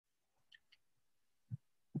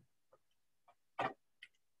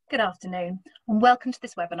Good afternoon and welcome to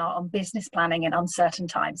this webinar on business planning in uncertain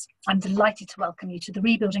times. I'm delighted to welcome you to the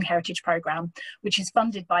Rebuilding Heritage Programme, which is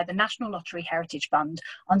funded by the National Lottery Heritage Fund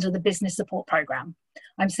under the Business Support Programme.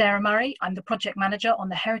 I'm Sarah Murray, I'm the Project Manager on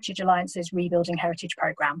the Heritage Alliance's Rebuilding Heritage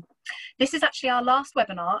Programme. This is actually our last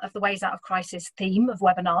webinar of the Ways Out of Crisis theme of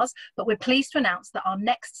webinars, but we're pleased to announce that our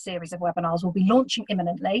next series of webinars will be launching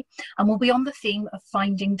imminently and will be on the theme of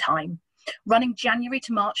finding time. Running January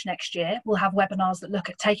to March next year, we'll have webinars that look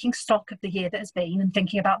at taking stock of the year that has been and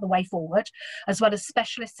thinking about the way forward, as well as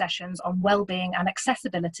specialist sessions on wellbeing and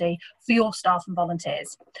accessibility for your staff and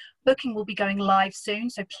volunteers. Booking will be going live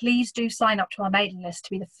soon, so please do sign up to our mailing list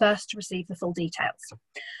to be the first to receive the full details.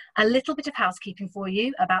 A little bit of housekeeping for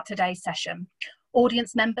you about today's session.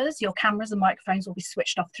 Audience members, your cameras and microphones will be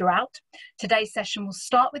switched off throughout. Today's session will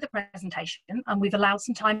start with a presentation and we've allowed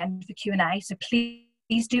some time for Q&A, so please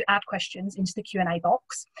do add questions into the Q&A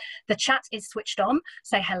box. The chat is switched on.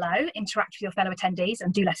 Say hello, interact with your fellow attendees,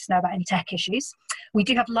 and do let us know about any tech issues. We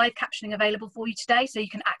do have live captioning available for you today, so you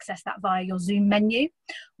can access that via your Zoom menu.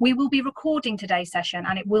 We will be recording today's session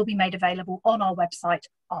and it will be made available on our website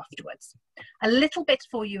afterwards. A little bit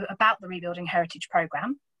for you about the Rebuilding Heritage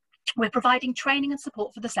Programme. We're providing training and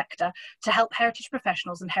support for the sector to help heritage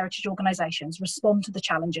professionals and heritage organisations respond to the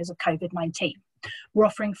challenges of COVID-19. We're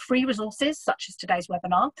offering free resources such as today's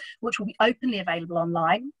webinar, which will be openly available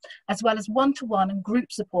online, as well as one-to-one and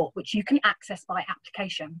group support, which you can access by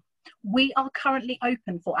application. We are currently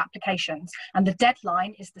open for applications and the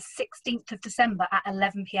deadline is the 16th of December at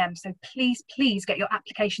 11 p.m. So please get your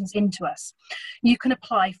applications into us. You can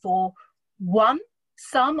apply for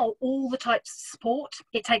some or all the types of support.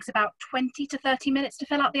 It takes about 20 to 30 minutes to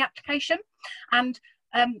fill out the application, and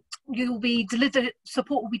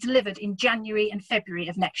support will be delivered in January and February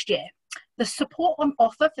of next year. The support on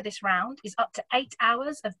offer for this round is up to 8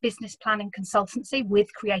 hours of business planning consultancy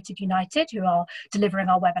with Creative United, who are delivering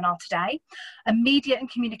our webinar today, a media and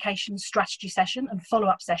communications strategy session and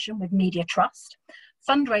follow-up session with Media Trust,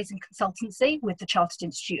 fundraising consultancy with the Chartered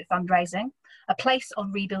Institute of Fundraising, a place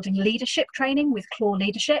on rebuilding leadership training with Claw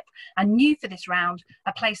Leadership, and new for this round,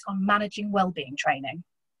 a place on managing wellbeing training.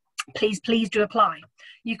 Please do apply.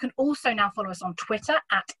 You can also now follow us on Twitter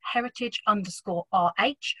at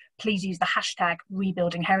heritage_RH. Please use the hashtag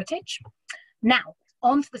 #RebuildingHeritage. Now,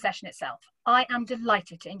 on to the session itself. I am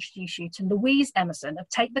delighted to introduce you to Louise Emerson of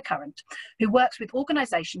Take the Current, who works with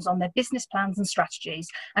organisations on their business plans and strategies,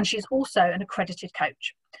 and she is also an accredited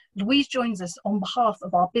coach. Louise joins us on behalf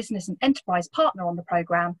of our business and enterprise partner on the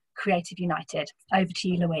programme, Creative United. Over to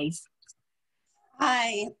you, Louise.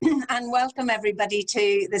 Hi, and welcome everybody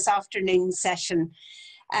to this afternoon session.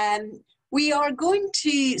 We are going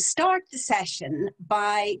to start the session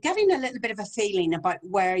by getting a little bit of a feeling about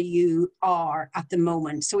where you are at the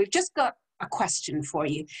moment. So we've just got a question for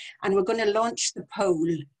you, and we're going to launch the poll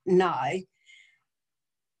now.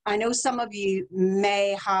 I know some of you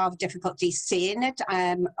may have difficulty seeing it.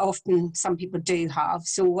 Often some people do have.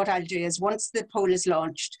 So what I'll do is once the poll is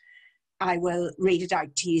launched, I will read it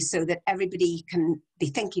out to you so that everybody can be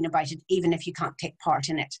thinking about it, even if you can't take part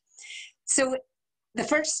in it. So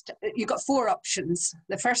you've got 4 options.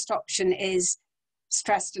 The first option is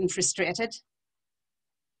stressed and frustrated.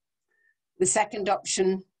 The second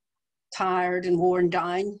option, tired and worn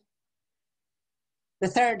down. The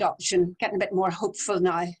third option, getting a bit more hopeful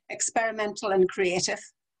now, experimental and creative.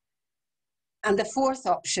 And the fourth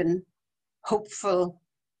option, hopeful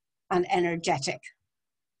and energetic.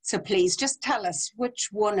 So please just tell us which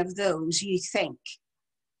one of those you think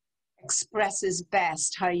expresses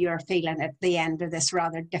best how you're feeling at the end of this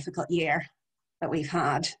rather difficult year that we've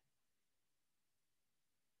had.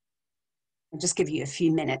 I'll just give you a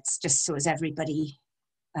few minutes just so as everybody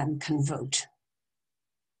can vote.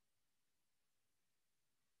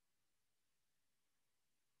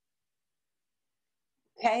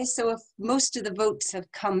 Okay, so if most of the votes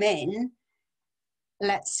have come in,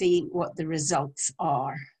 let's see what the results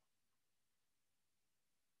are.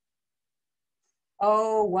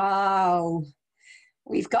 Oh, wow.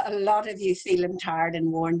 We've got a lot of you feeling tired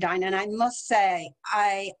and worn down. And I must say,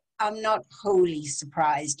 I am not wholly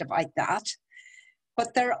surprised about that.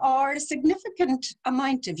 But there are a significant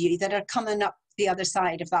amount of you that are coming up the other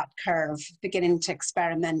side of that curve, beginning to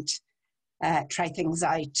experiment, try things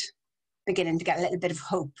out, beginning to get a little bit of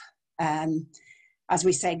hope as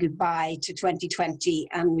we say goodbye to 2020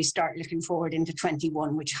 and we start looking forward into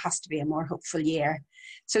 21, which has to be a more hopeful year.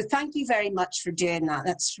 So thank you very much for doing that.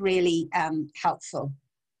 That's really helpful.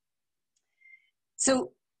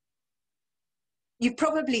 So you've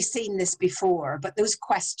probably seen this before, but those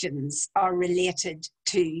questions are related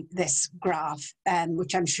to this graph,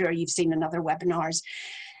 which I'm sure you've seen in other webinars.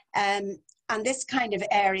 And this kind of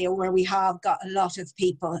area where we have got a lot of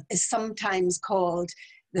people is sometimes called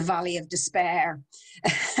the Valley of Despair,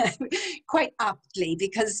 quite aptly,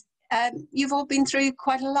 because you've all been through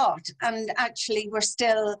quite a lot, and actually we're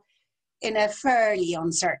still in a fairly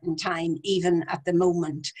uncertain time even at the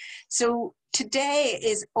moment. So today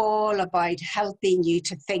is all about helping you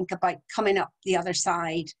to think about coming up the other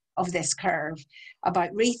side of this curve,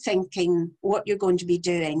 about rethinking what you're going to be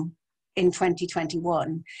doing in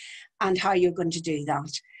 2021 and how you're going to do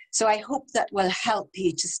that. So I hope that will help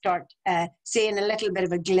you to start seeing a little bit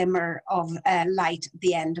of a glimmer of light at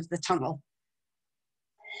the end of the tunnel.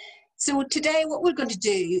 So today what we're going to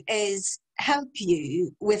do is help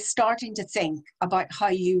you with starting to think about how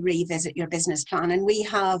you revisit your business plan. And we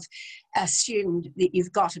have assumed that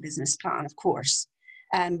you've got a business plan, of course.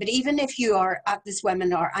 But even if you are at this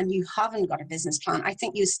webinar and you haven't got a business plan, I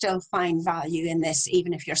think you still find value in this,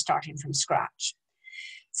 even if you're starting from scratch.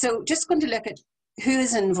 So just going to look at who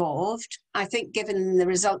is involved. I think given the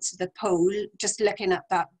results of the poll, just looking at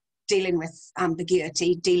that, dealing with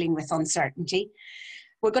ambiguity, dealing with uncertainty,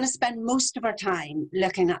 we're going to spend most of our time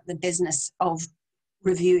looking at the business of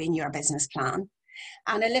reviewing your business plan.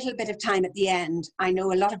 And a little bit of time at the end. I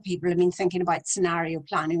know a lot of people have been thinking about scenario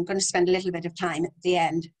planning. We're going to spend a little bit of time at the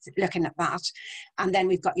end looking at that. And then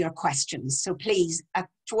we've got your questions. So please,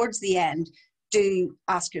 towards the end, do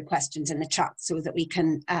ask your questions in the chat so that we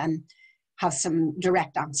can have some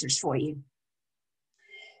direct answers for you.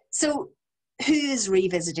 So who is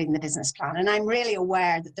revisiting the business plan? And I'm really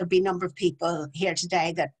aware that there'll be a number of people here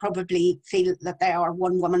today that probably feel that they are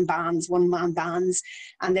one-woman bands, one-man bands,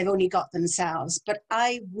 and they've only got themselves. But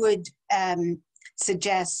I would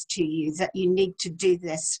suggest to you that you need to do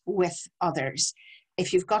this with others.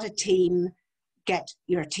 If you've got a team, get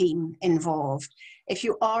your team involved. If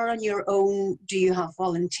you are on your own, do you have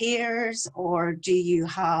volunteers, or do you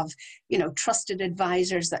have, trusted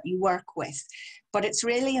advisors that you work with? But it's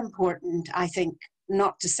really important, I think,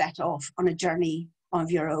 not to set off on a journey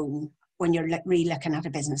of your own when you're re-looking at a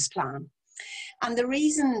business plan. And the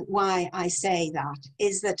reason why I say that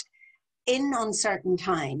is that in uncertain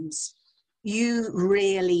times, you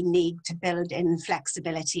really need to build in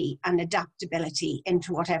flexibility and adaptability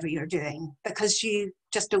into whatever you're doing, because you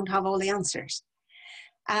just don't have all the answers.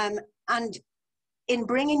 And in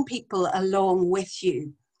bringing people along with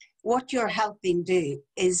you, what you're helping do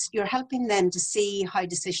is you're helping them to see how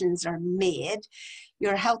decisions are made.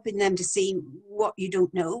 You're helping them to see what you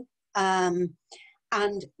don't know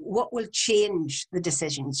and what will change the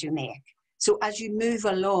decisions you make. So as you move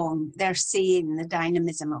along, they're seeing the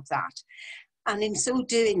dynamism of that. And in so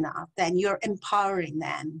doing that, then you're empowering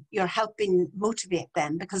them, you're helping motivate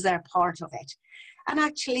them because they're part of it. And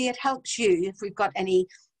actually it helps you, if we've got any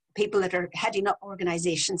people that are heading up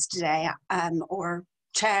organizations today or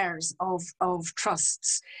chairs of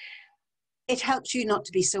trusts, it helps you not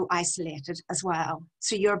to be so isolated as well.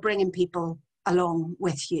 So you're bringing people along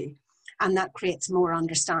with you, and that creates more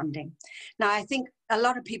understanding. Now, I think a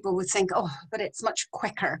lot of people would think, oh, but it's much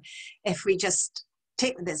quicker if we just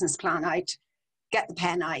take the business plan out, get the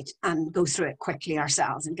pen out and go through it quickly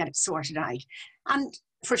ourselves and get it sorted out. And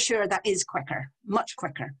for sure, that is quicker, much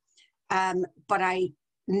quicker. But I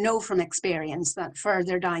know from experience that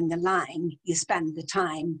further down the line, you spend the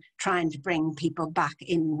time trying to bring people back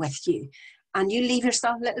in with you. And you leave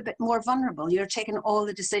yourself a little bit more vulnerable. You're taking all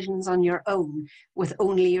the decisions on your own with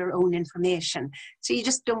only your own information. So you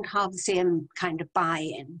just don't have the same kind of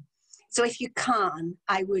buy-in. So if you can,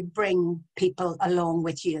 I would bring people along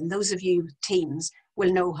with you. And those of you with teams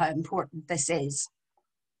will know how important this is.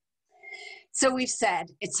 So we've said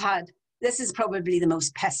this is probably the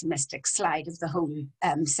most pessimistic slide of the whole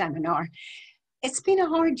seminar. It's been a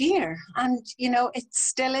hard year, and it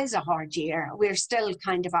still is a hard year. We're still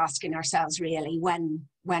kind of asking ourselves, really, when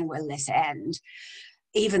will this end?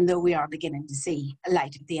 Even though we are beginning to see a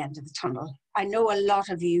light at the end of the tunnel. I know a lot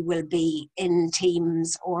of you will be in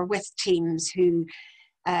teams or with teams who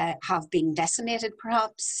have been decimated,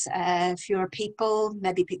 perhaps, fewer people,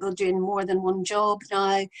 maybe people doing more than one job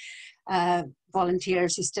now,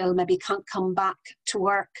 volunteers who still maybe can't come back to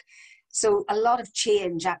work. So a lot of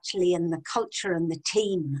change actually in the culture and the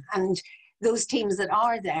team, and those teams that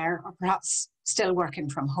are there are perhaps still working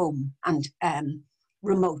from home and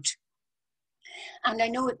remote. And I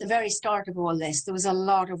know at the very start of all this, there was a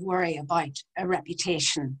lot of worry about a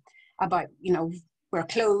reputation, about, we're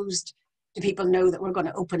closed. Do people know that we're going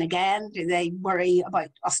to open again? Do they worry about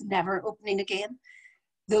us never opening again?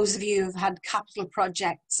 Those of you who've had capital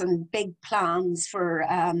projects and big plans for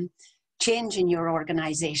changing your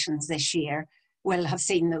organizations this year will have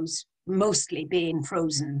seen those mostly being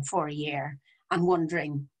frozen for a year. and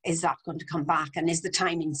wondering, is that going to come back and is the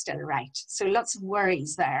timing still right? So lots of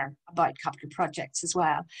worries there about capital projects as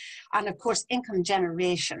well. And of course, income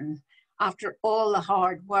generation, after all the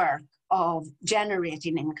hard work of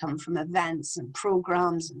generating income from events and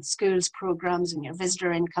programs and schools programs and your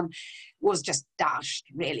visitor income, was just dashed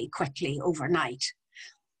really quickly overnight.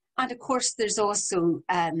 And of course, there's also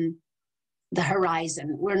the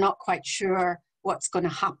horizon. We're not quite sure what's going to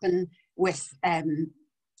happen with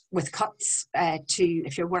cuts to,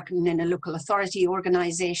 if you're working in a local authority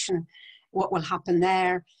organisation, what will happen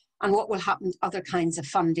there, and what will happen to other kinds of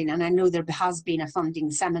funding. And I know there has been a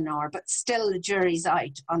funding seminar, but still the jury's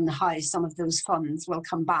out on how some of those funds will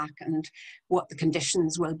come back and what the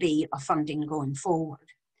conditions will be of funding going forward.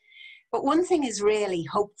 But one thing is really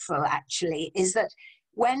hopeful, actually, is that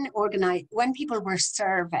when people were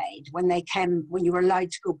surveyed, when you were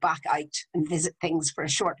allowed to go back out and visit things for a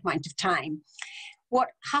short amount of time, what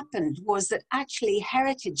happened was that actually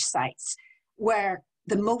heritage sites were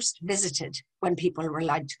the most visited when people were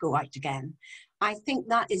allowed to go out again. I think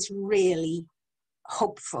that is really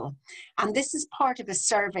hopeful. And this is part of a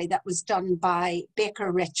survey that was done by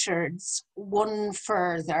Baker Richards, One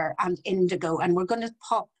Further, and Indigo. And we're going to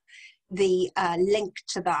pop the link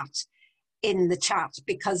to that in the chat,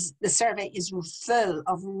 because the survey is full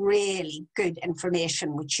of really good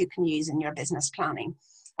information which you can use in your business planning.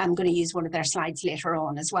 I'm going to use one of their slides later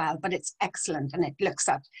on as well, but it's excellent, and it looks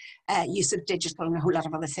at use of digital and a whole lot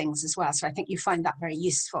of other things as well. So I think you find that very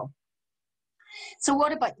useful. So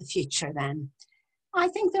what about the future then? I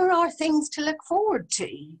think there are things to look forward to.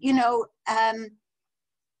 You know,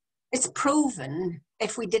 it's proven.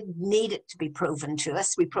 If we didn't need it to be proven to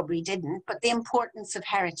us, we probably didn't, but the importance of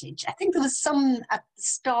heritage. I think there was some at the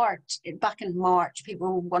start, back in March,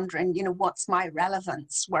 people were wondering, you know, what's my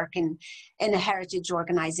relevance working in a heritage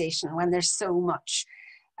organisation when there's so much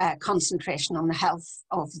concentration on the health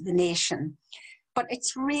of the nation. But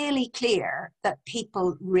it's really clear that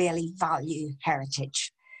people really value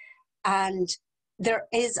heritage. And there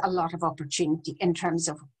is a lot of opportunity in terms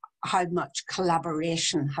of how much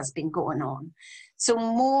collaboration has been going on. So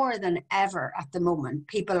more than ever at the moment,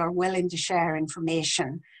 people are willing to share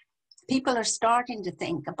information. People are starting to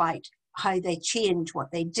think about how they change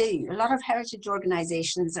what they do. A lot of heritage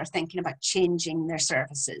organisations are thinking about changing their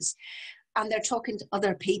services, and they're talking to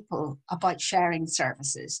other people about sharing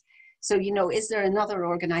services. So, you know, is there another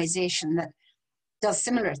organisation that does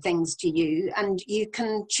similar things to you, and you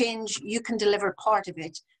can change, you can deliver part of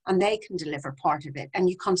it and they can deliver part of it, and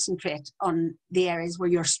you concentrate on the areas where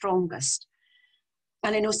you're strongest.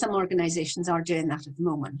 And I know some organisations are doing that at the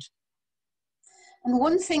moment. And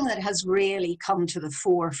one thing that has really come to the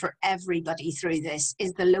fore for everybody through this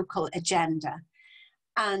is the local agenda.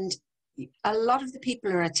 And a lot of the people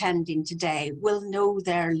who are attending today will know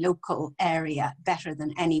their local area better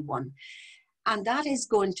than anyone. And that is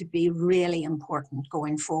going to be really important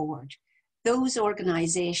going forward. Those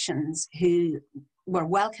organisations who were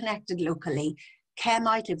well connected locally came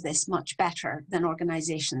out of this much better than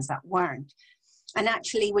organisations that weren't. And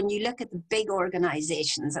actually, when you look at the big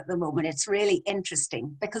organisations at the moment, it's really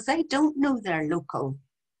interesting because they don't know their local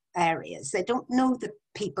areas. They don't know the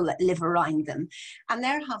people that live around them. And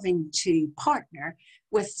they're having to partner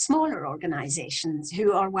with smaller organisations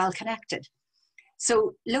who are well connected.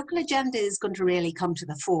 So local agenda is going to really come to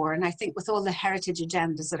the fore. And I think with all the heritage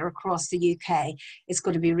agendas that are across the UK, it's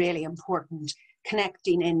going to be really important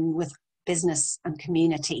connecting in with business and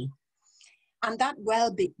community. And that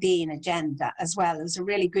well-being agenda as well. There was a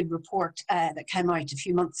really good report that came out a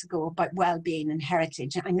few months ago about well-being and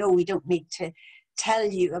heritage. I know we don't need to tell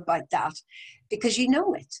you about that because you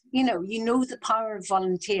know it. You know the power of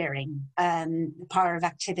volunteering, the power of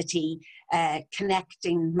activity,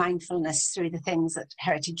 connecting mindfulness through the things that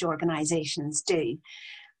heritage organisations do.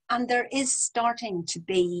 And there is starting to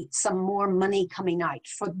be some more money coming out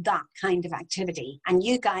for that kind of activity. And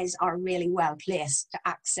you guys are really well placed to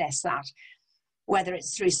access that, whether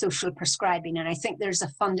it's through social prescribing. And I think there's a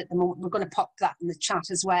fund at the moment, we're going to pop that in the chat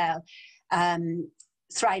as well.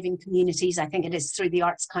 Thriving Communities, I think it is through the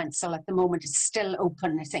Arts Council at the moment. It's still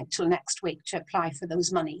open, I think, till next week to apply for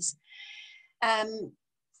those monies.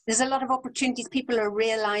 There's a lot of opportunities. People are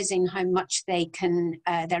realising how much they can,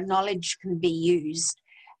 their knowledge can be used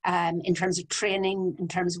in terms of training, in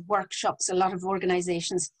terms of workshops. A lot of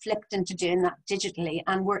organisations flipped into doing that digitally,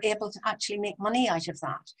 and we're able to actually make money out of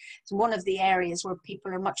that. It's one of the areas where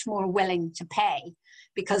people are much more willing to pay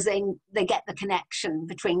because they get the connection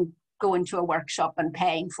between going to a workshop and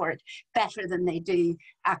paying for it better than they do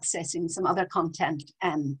accessing some other content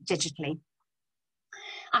digitally.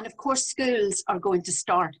 And of course, schools are going to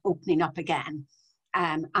start opening up again.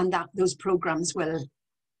 and that those programs will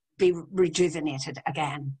be rejuvenated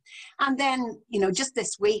again. And then, you know, just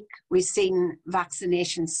this week, we've seen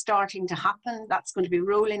vaccinations starting to happen. That's going to be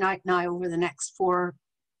rolling out now over the next 4-6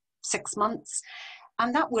 months.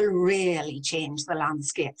 And that will really change the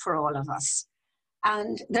landscape for all of us.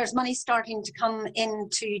 And there's money starting to come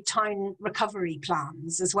into town recovery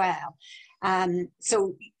plans as well.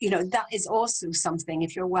 So, you know, that is also something,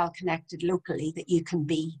 if you're well connected locally, that you can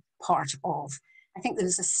be part of. I think there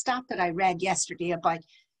was a stat that I read yesterday about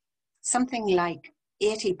something like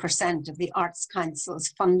 80% of the Arts Council's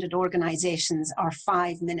funded organisations are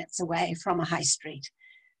 5 minutes away from a high street.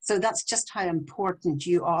 So that's just how important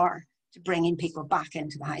you are to bringing people back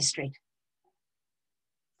into the high street.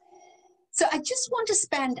 So I just want to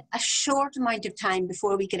spend a short amount of time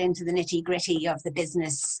before we get into the nitty-gritty of the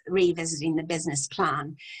business, revisiting the business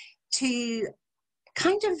plan, to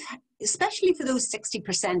kind of, especially for those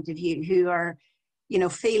 60% of you who are, you know,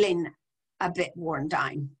 feeling a bit worn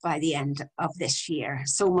down by the end of this year.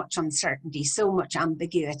 So much uncertainty, so much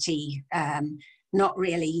ambiguity, not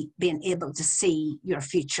really being able to see your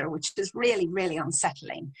future, which is really, really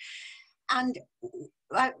unsettling. And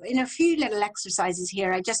in a few little exercises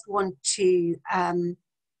here, I just want to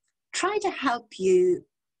try to help you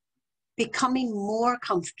becoming more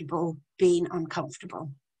comfortable being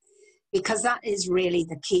uncomfortable, because that is really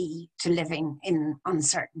the key to living in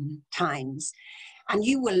uncertain times. And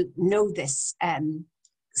you will know this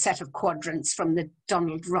set of quadrants from the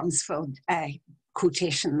Donald Rumsfeld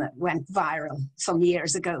quotation that went viral some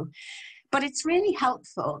years ago. But it's really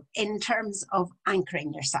helpful in terms of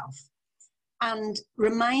anchoring yourself and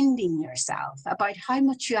reminding yourself about how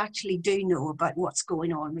much you actually do know about what's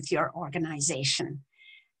going on with your organisation.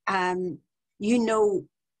 You know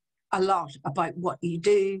a lot about what you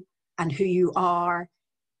do and who you are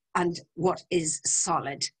and what is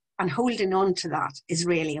solid. And holding on to that is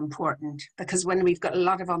really important, because when we've got a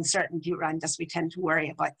lot of uncertainty around us, we tend to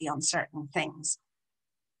worry about the uncertain things.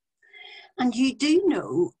 And you do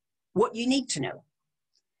know what you need to know.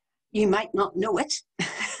 You might not know it,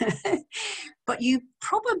 but you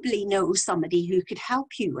probably know somebody who could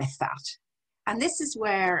help you with that. And this is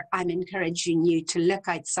where I'm encouraging you to look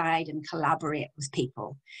outside and collaborate with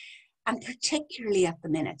people. And particularly at the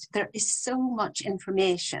minute, there is so much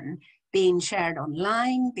information being shared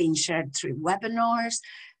online, being shared through webinars.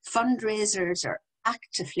 Fundraisers are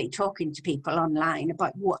actively talking to people online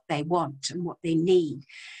about what they want and what they need.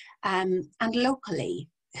 And locally,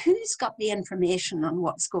 who's got the information on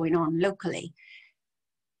what's going on locally?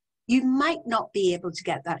 You might not be able to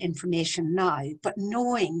get that information now, but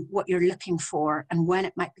knowing what you're looking for and when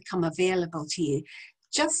it might become available to you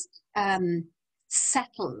just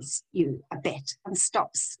settles you a bit and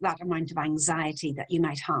stops that amount of anxiety that you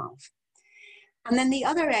might have. And then the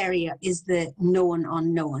other area is the known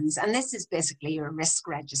unknowns. And this is basically your risk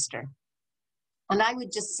register. And I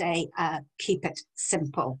would just say, keep it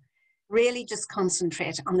simple. Really just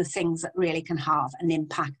concentrate on the things that really can have an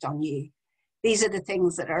impact on you. These are the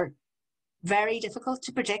things that are very difficult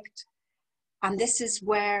to predict. And this is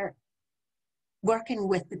where working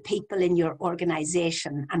with the people in your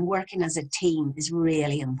organization and working as a team is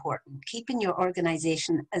really important. Keeping your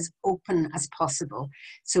organization as open as possible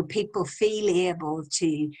so people feel able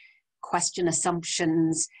to question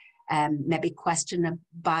assumptions, maybe question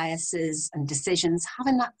biases and decisions.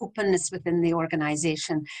 Having that openness within the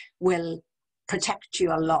organization will protect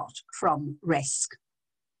you a lot from risk.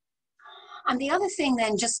 And the other thing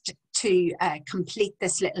then, just to complete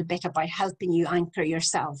this little bit about helping you anchor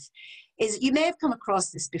yourself, is you may have come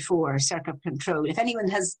across this before, circle of control. If anyone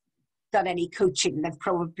has done any coaching, they've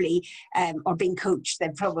probably, or been coached,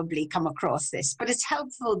 they've probably come across this. But it's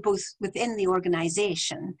helpful both within the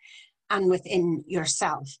organization and within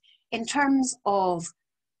yourself in terms of,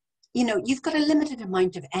 you know, you've got a limited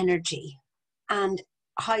amount of energy, and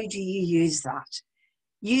how do you use that?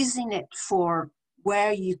 Using it for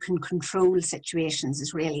where you can control situations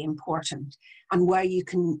is really important, and where you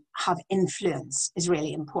can have influence is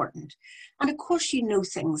really important. And of course, you know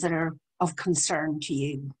things that are of concern to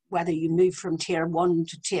you, whether you move from tier 1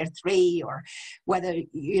 to tier 3, or whether,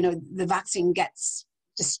 you know, the vaccine gets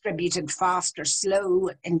distributed fast or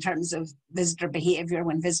slow in terms of visitor behaviour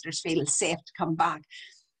when visitors feel safe to come back.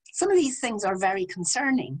 Some of these things are very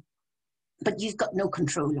concerning, but you've got no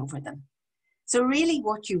control over them. So really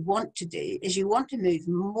what you want to do is you want to move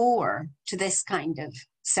more to this kind of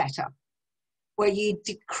setup where you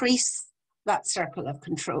decrease that circle of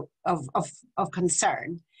control, of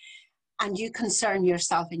concern, and you concern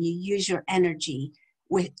yourself and you use your energy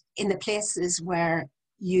in the places where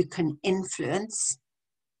you can influence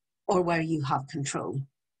or where you have control.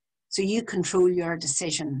 So you control your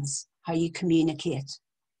decisions, how you communicate,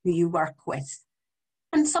 who you work with.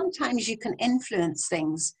 And sometimes you can influence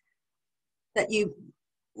things that you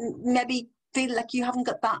maybe feel like you haven't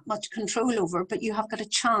got that much control over, but you have got a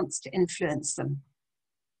chance to influence them.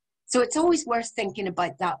 So it's always worth thinking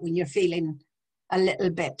about that when you're feeling a little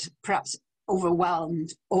bit perhaps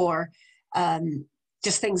overwhelmed, or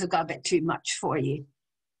just things have got a bit too much for you.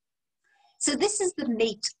 So this is the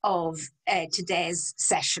meat of today's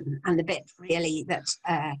session, and the bit really that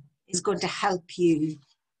is going to help you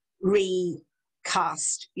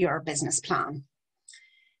recast your business plan.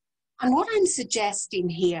 And what I'm suggesting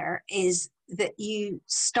here is that you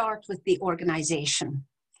start with the organisation.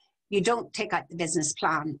 You don't take out the business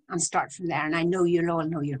plan and start from there. And I know you'll all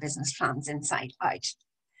know your business plans inside out.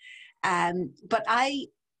 But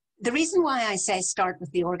the reason why I say start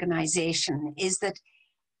with the organisation is that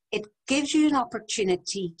it gives you an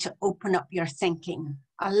opportunity to open up your thinking.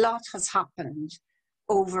 A lot has happened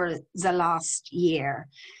over the last year,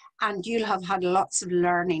 and you'll have had lots of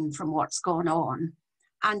learning from what's gone on.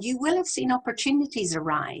 And you will have seen opportunities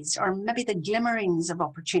arise, or maybe the glimmerings of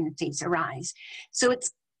opportunities arise. So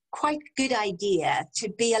it's quite a good idea to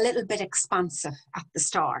be a little bit expansive at the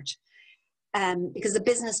start. Because the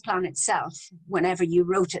business plan itself, whenever you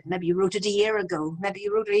wrote it, maybe you wrote it a year ago, maybe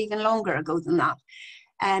you wrote it even longer ago than that,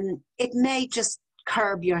 it may just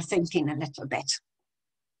curb your thinking a little bit.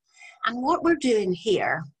 And what we're doing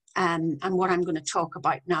here, and what I'm going to talk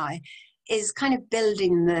about now, is kind of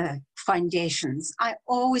building the foundations. I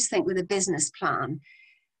always think with a business plan,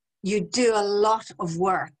 you do a lot of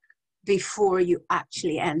work before you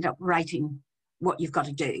actually end up writing what you've got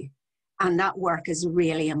to do. And that work is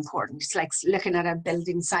really important. It's like looking at a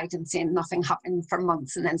building site and saying nothing happened for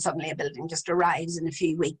months, and then suddenly a building just arrives in a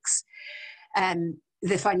few weeks.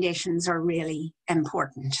 The foundations are really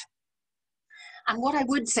important. And what I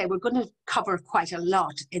would say, we're going to cover quite a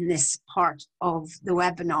lot in this part of the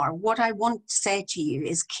webinar. What I want to say to you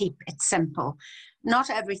is keep it simple. Not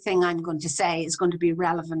everything I'm going to say is going to be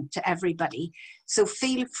relevant to everybody. So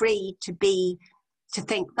feel free to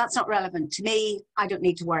think, that's not relevant to me. I don't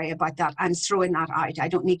need to worry about that. I'm throwing that out. I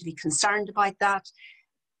don't need to be concerned about that.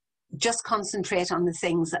 Just concentrate on the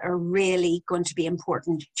things that are really going to be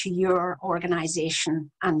important to your organisation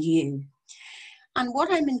and you. And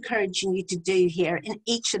what I'm encouraging you to do here in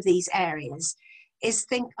each of these areas is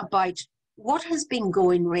think about what has been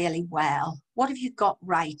going really well. What have you got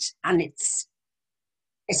right? And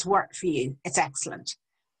it's worked for you. It's excellent.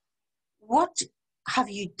 What have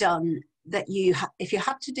you done that if you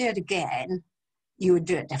had to do it again, you would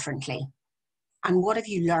do it differently? And what have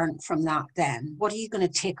you learned from that then? What are you going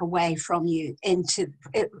to take away from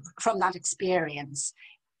from that experience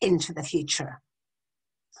into the future?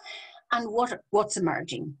 And what's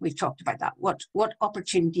emerging? We've talked about that. What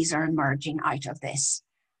opportunities are emerging out of this?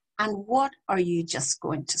 And what are you just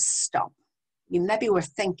going to stop? You maybe were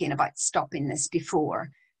thinking about stopping this before,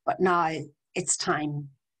 but now it's time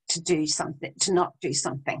to do something, to not do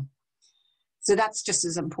something. So that's just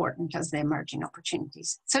as important as the emerging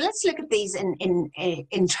opportunities. So let's look at these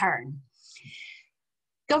in turn.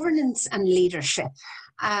 Governance and leadership.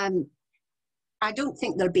 I don't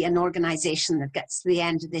think there'll be an organisation that gets to the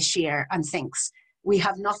end of this year and thinks we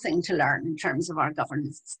have nothing to learn in terms of our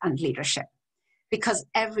governance and leadership, because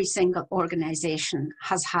every single organisation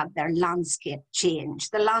has had their landscape change.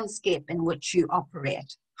 The landscape in which you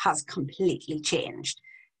operate has completely changed,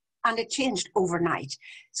 and it changed overnight.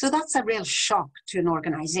 So that's a real shock to an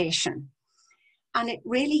organisation. And it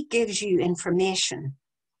really gives you information,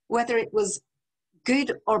 whether it was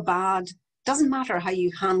good or bad. Doesn't matter how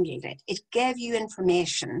you handled it. It gave you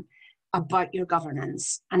information about your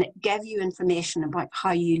governance, and it gave you information about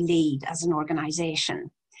how you lead as an organisation,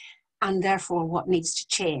 and therefore what needs to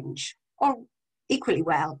change, or equally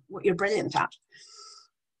well, what you're brilliant at.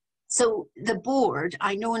 So the board,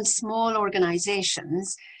 I know in small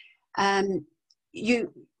organisations, you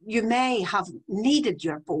may have needed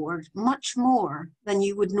your board much more than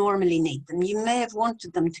you would normally need them. You may have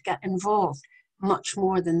wanted them to get involved much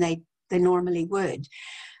more than they normally would.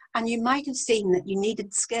 And you might have seen that you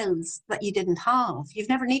needed skills that you didn't have. You've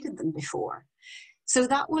never needed them before. So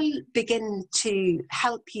that will begin to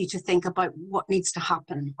help you to think about what needs to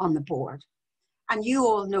happen on the board. And you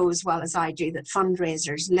all know as well as I do that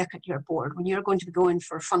fundraisers look at your board when you're going to be going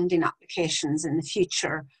for funding applications in the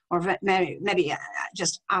future, or maybe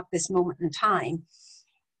just at this moment in time.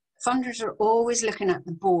 Funders are always looking at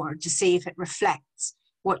the board to see if it reflects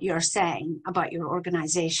what you're saying about your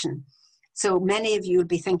organisation. So many of you will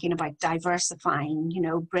be thinking about diversifying,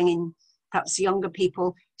 bringing perhaps younger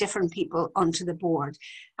people, different people onto the board.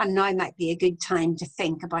 And now might be a good time to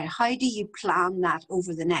think about how do you plan that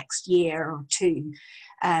over the next year or two.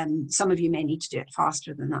 Some of you may need to do it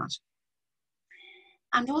faster than that.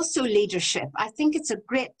 And also leadership. I think it's a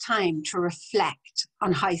great time to reflect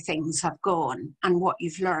on how things have gone and what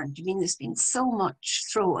you've learned. I mean, there's been so much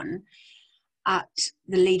thrown at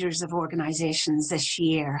the leaders of organisations this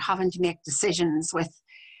year, having to make decisions with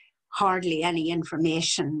hardly any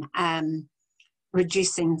information,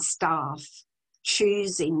 reducing staff,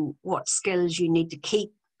 choosing what skills you need to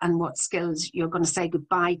keep and what skills you're going to say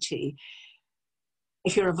goodbye to.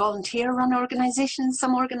 If you're a volunteer-run organisation,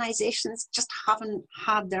 some organisations just haven't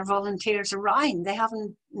had their volunteers around. They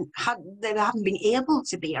haven't been able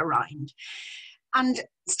to be around, and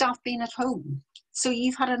staff being at home. So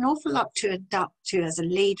you've had an awful lot to adapt to as a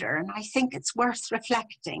leader, and I think it's worth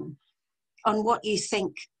reflecting on what you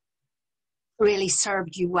think really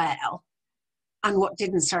served you well and what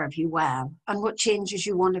didn't serve you well, and what changes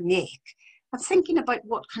you want to make. I'm thinking about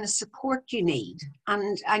what kind of support you need.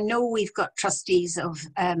 And I know we've got trustees of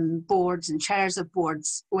boards and chairs of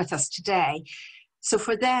boards with us today. So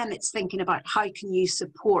for them, it's thinking about how can you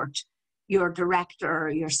support your director or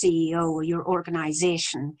your CEO or your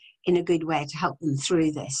organisation in a good way to help them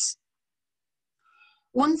through this.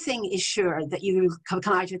 One thing is sure, that you come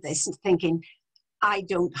out of this thinking, I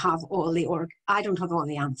don't have all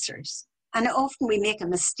the answers. And often we make a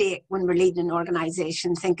mistake when we're leading an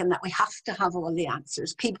organisation thinking that we have to have all the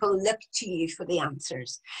answers. People look to you for the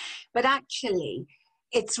answers. But actually,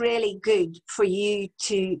 it's really good for you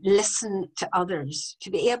to listen to others, to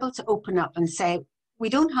be able to open up and say, we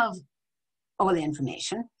don't have all the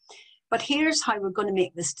information, but here's how we're going to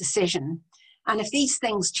make this decision. And if these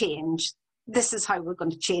things change, this is how we're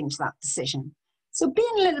going to change that decision. So being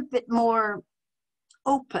a little bit more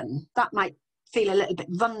open, that might feel a little bit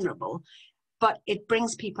vulnerable, but it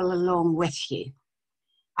brings people along with you.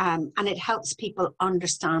 And it helps people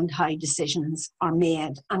understand how decisions are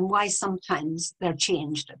made and why sometimes they're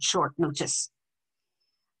changed at short notice.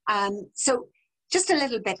 So just a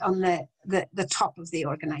little bit on the top of the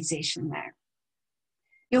organisation there.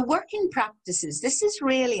 Your working practices, this is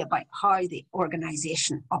really about how the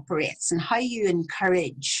organisation operates and how you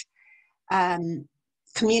encourage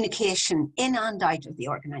communication in and out of the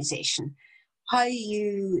organisation, how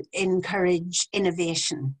you encourage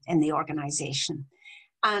innovation in the organisation,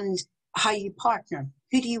 and how you partner.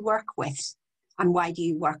 Who do you work with and why do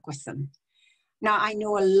you work with them? Now, I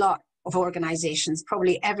know a lot of organisations,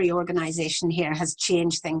 probably every organisation here has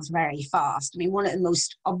changed things very fast. I mean, one of the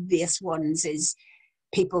most obvious ones is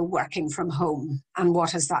people working from home, and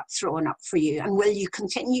what has that thrown up for you? And will you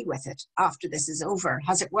continue with it after this is over?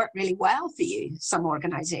 Has it worked really well for you, some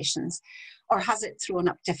organisations? Or has it thrown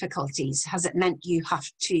up difficulties? Has it meant you have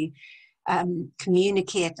to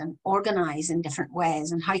communicate and organise in different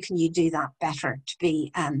ways? And how can you do that better to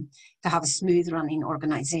have a smooth running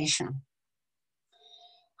organisation?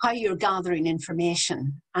 How you're gathering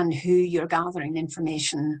information and who you're gathering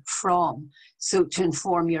information from, so to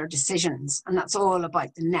inform your decisions. And that's all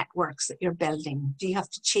about the networks that you're building. Do you have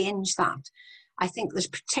to change that? I think there's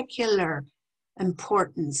particular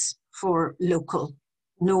importance for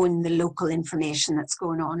knowing the local information that's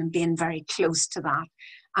going on and being very close to that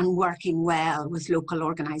and working well with local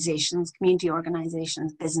organisations, community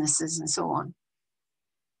organisations, businesses, and so on.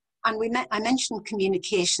 And I mentioned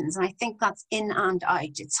communications, and I think that's in and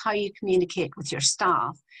out. It's how you communicate with your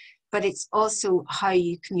staff, but it's also how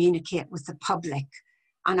you communicate with the public.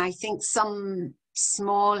 And I think some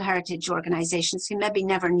small heritage organisations who maybe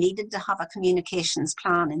never needed to have a communications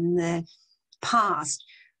plan in the past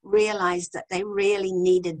realised that they really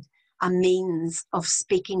needed a means of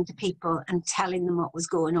speaking to people and telling them what was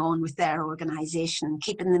going on with their organisation,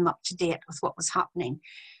 keeping them up to date with what was happening,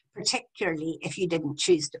 particularly if you didn't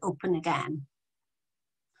choose to open again.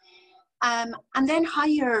 And then how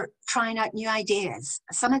you're trying out new ideas.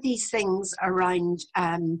 Some of these things around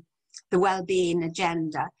the well-being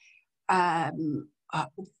agenda,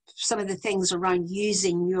 some of the things around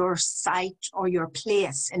using your site or your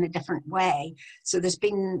place in a different way. So there's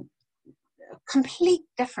been a complete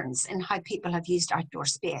difference in how people have used outdoor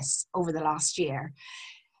space over the last year.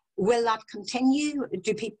 Will that continue?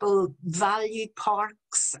 Do people value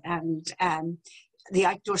parks and the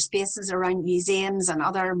outdoor spaces around museums and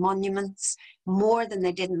other monuments more than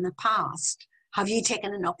they did in the past? Have you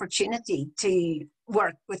taken an opportunity to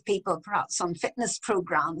work with people perhaps on fitness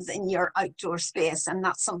programs in your outdoor space, and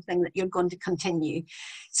that's something that you're going to continue?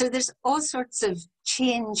 So there's all sorts of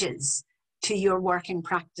changes to your working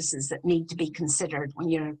practices that need to be considered when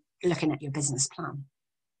you're looking at your business plan.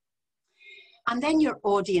 And then your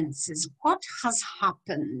audiences. What has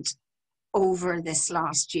happened over this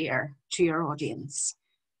last year to your audience?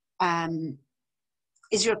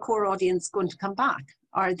 Is your core audience going to come back?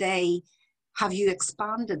 Have you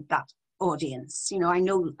expanded that audience? You know, I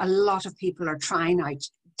know a lot of people are trying out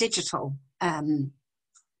digital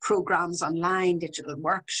programs online, digital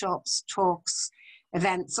workshops, talks,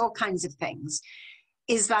 events, all kinds of things.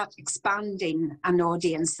 Is that expanding an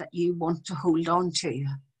audience that you want to hold on to?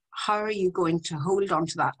 How are you going to hold on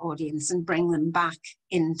to that audience and bring them back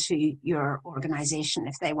into your organization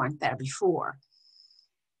if they weren't there before?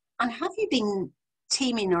 And have you been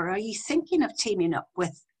teaming, or are you thinking of teaming up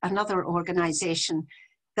with another organization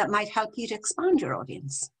that might help you to expand your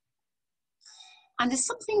audience? And there's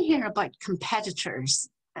something here about competitors,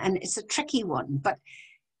 and it's a tricky one, but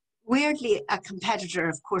weirdly, a competitor,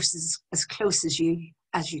 of course, is as close as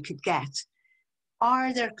you could get.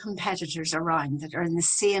 Are there competitors around that are in the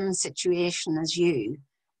same situation as you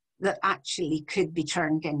that actually could be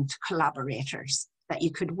turned into collaborators that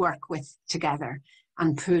you could work with together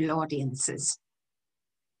and pool audiences?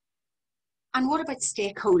 And what about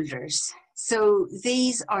stakeholders? So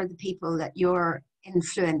these are the people that you're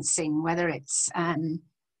influencing, whether it's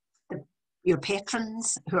your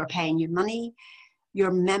patrons who are paying you money,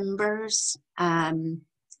 your members,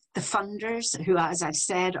 the funders who, as I've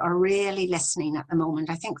said, are really listening at the moment.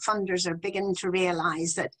 I think funders are beginning to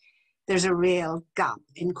realise that there's a real gap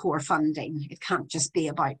in core funding. It can't just be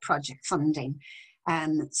about project funding.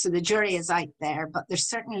 So the jury is out there, but there's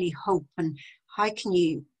certainly hope. And how can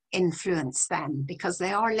you influence them? Because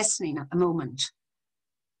they are listening at the moment.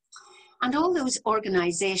 And all those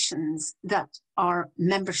organisations that are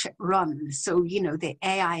membership run, so, you know, the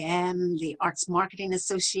AIM, the Arts Marketing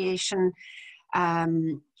Association,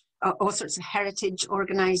 all sorts of heritage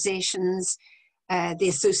organisations, the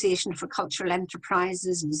Association for Cultural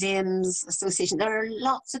Enterprises, Museums Association. There are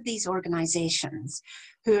lots of these organisations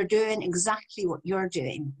who are doing exactly what you're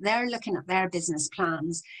doing. They're looking at their business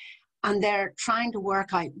plans and they're trying to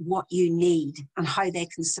work out what you need and how they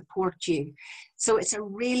can support you. So it's a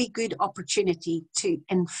really good opportunity to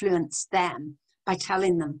influence them by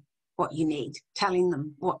telling them what you need, telling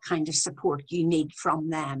them what kind of support you need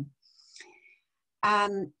from them.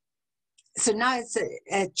 So now it's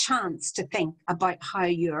a chance to think about how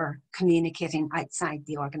you're communicating outside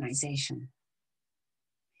the organisation.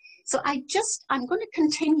 So I'm going to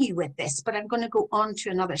continue with this, but I'm going to go on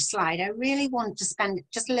to another slide. I really want to spend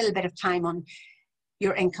just a little bit of time on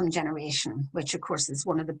your income generation, which of course is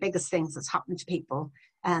one of the biggest things that's happened to people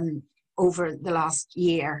over the last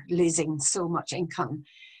year, losing so much income,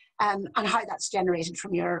 and how that's generated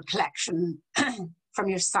from your collection, from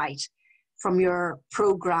your site, from your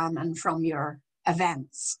program, and from your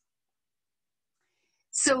events.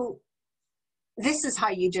 So this is how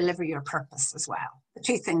you deliver your purpose as well. The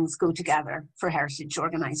two things go together for heritage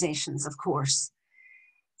organisations, of course.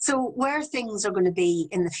 So where things are going to be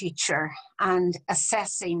in the future and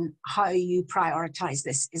assessing how you prioritise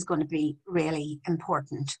this is going to be really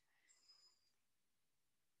important.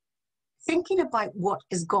 Thinking about what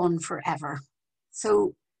is gone forever.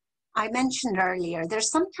 So I mentioned earlier, there's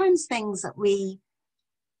sometimes things that we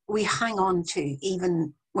hang on to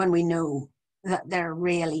even when we know that they're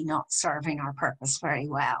really not serving our purpose very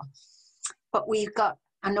well. But we've got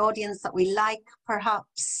an audience that we like,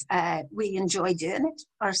 perhaps we enjoy doing it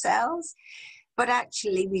ourselves, but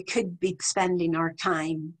actually we could be spending our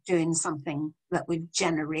time doing something that would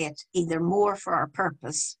generate either more for our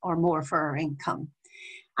purpose or more for our income.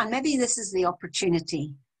 And maybe this is the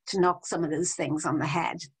opportunity to knock some of those things on the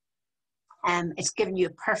head. It's given you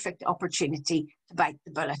a perfect opportunity to bite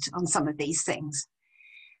the bullet on some of these things.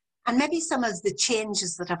 And maybe some of the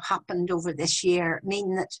changes that have happened over this year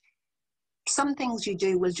mean that some things you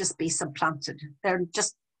do will just be supplanted. They're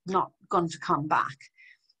just not going to come back.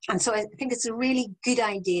 And so I think it's a really good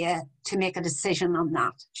idea to make a decision on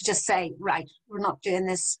that, to just say, right, we're not doing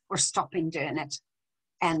this, we're stopping doing it,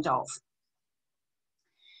 end of.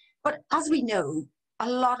 But as we know, a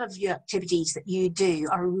lot of the activities that you do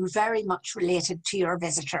are very much related to your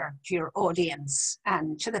visitor, to your audience,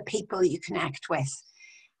 and to the people you connect with.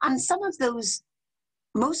 And some of those,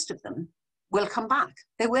 most of them, will come back.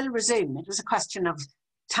 They will resume. It was a question of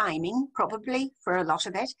timing, probably, for a lot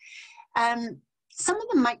of it. Some of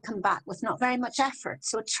them might come back with not very much effort.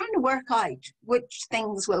 So it's trying to work out which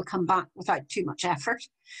things will come back without too much effort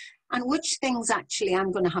and which things actually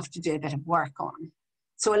I'm going to have to do a bit of work on.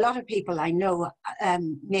 So a lot of people I know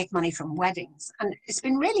make money from weddings. And it's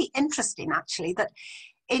been really interesting, actually, that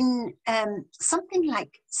in something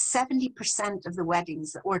like 70% of the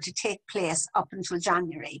weddings that were to take place up until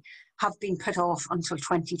January have been put off until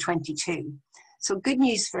 2022. So good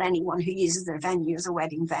news for anyone who uses their venue as a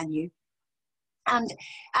wedding venue. And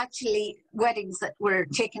actually, weddings that were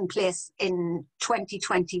taking place in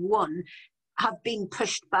 2021 have been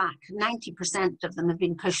pushed back. 90% of them have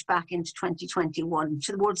been pushed back into 2021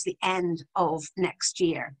 towards the end of next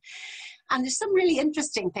year. And there's some really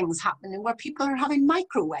interesting things happening where people are having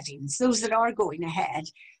micro weddings, those that are going ahead.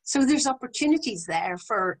 So there's opportunities there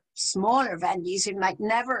for smaller venues who might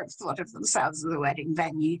never have thought of themselves as a wedding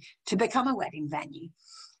venue to become a wedding venue.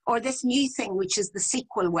 Or this new thing, which is the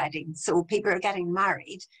sequel wedding. So people are getting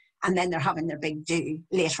married and then they're having their big do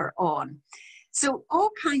later on. So all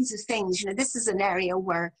kinds of things, this is an area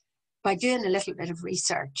where by doing a little bit of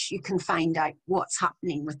research, you can find out what's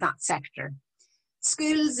happening with that sector.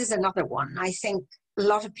 Schools is another one. I think a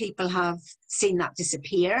lot of people have seen that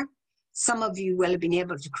disappear. Some of you will have been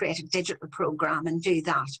able to create a digital program and do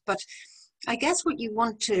that. But I guess what you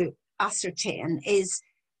want to ascertain is,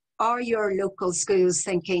 are your local schools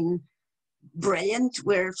thinking, brilliant,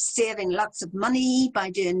 we're saving lots of money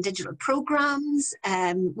by doing digital programs,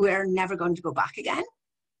 we're never going to go back again?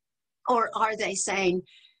 Or are they saying,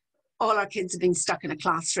 all our kids have been stuck in a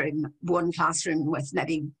classroom, one classroom with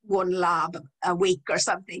maybe one lab a week or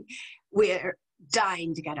something. We're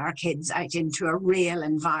dying to get our kids out into a real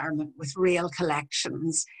environment with real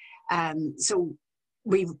collections. So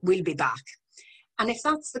we'll be back. And if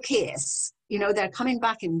that's the case, they're coming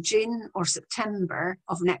back in June or September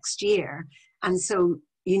of next year. And so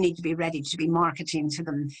you need to be ready to be marketing to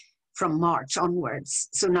them from March onwards.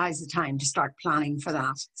 So now's the time to start planning for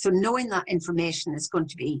that. So knowing that information is going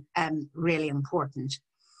to be really important.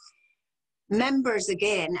 Members,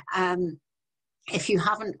 again, if you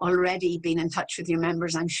haven't already been in touch with your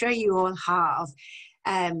members, I'm sure you all have,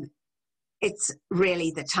 it's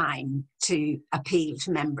really the time to appeal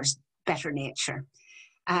to members' better nature.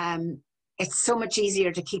 It's so much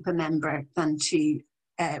easier to keep a member than to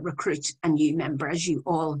recruit a new member, as you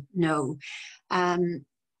all know.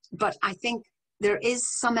 But I think there is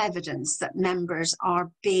some evidence that members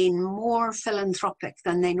are being more philanthropic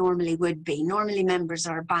than they normally would be. Normally members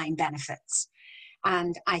are buying benefits.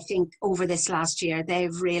 And I think over this last year,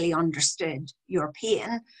 they've really understood your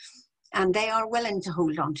pain and they are willing to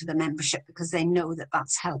hold on to the membership because they know that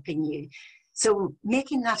that's helping you. So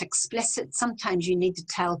making that explicit, sometimes you need to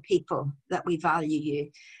tell people that we value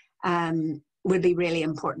you, will be really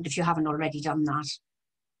important if you haven't already done that.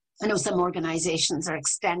 I know some organisations are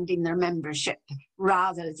extending their membership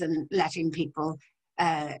rather than letting people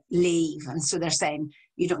leave. And so they're saying,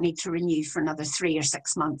 you don't need to renew for another 3 or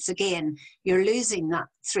 6 months. Again, you're losing that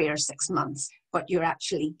 3 or 6 months, but you're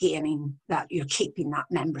actually gaining that, you're keeping that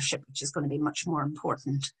membership, which is going to be much more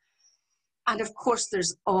important. And of course,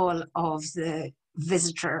 there's all of the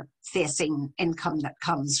visitor-facing income that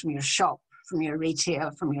comes from your shop, from your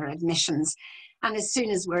retail, from your admissions. And as soon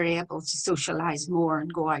as we're able to socialise more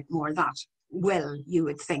and go out more, that will, you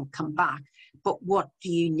would think, come back. But what do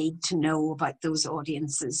you need to know about those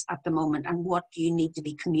audiences at the moment, and what do you need to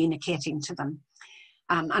be communicating to them?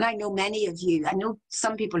 And I know many of you, I know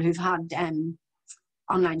some people who've had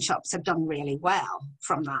online shops have done really well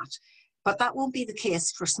from that. But that won't be the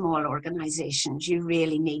case for small organisations. You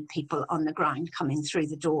really need people on the ground coming through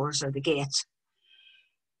the doors or the gate.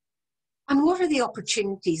 And what are the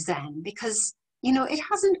opportunities then? Because, it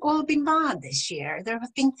hasn't all been bad this year. There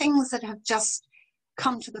have been things that have just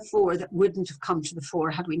come to the fore that wouldn't have come to the fore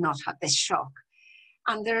had we not had this shock.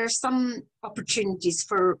 And there are some opportunities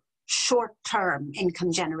for short-term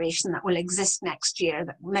income generation that will exist next year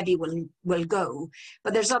that maybe will go.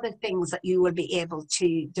 But there's other things that you will be able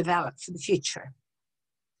to develop for the future.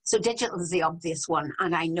 So digital is the obvious one,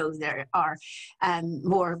 and I know there are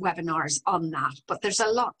more webinars on that, but there's a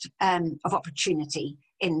lot of opportunity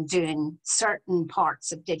in doing certain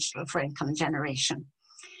parts of digital for income generation.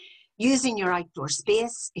 Using your outdoor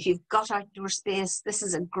space, if you've got outdoor space, this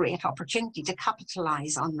is a great opportunity to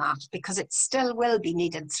capitalise on that because it still will be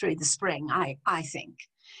needed through the spring, I think.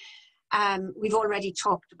 We've already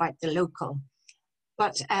talked about the local,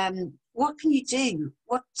 but what can you do?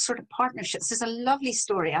 What sort of partnerships? There's a lovely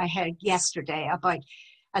story I heard yesterday about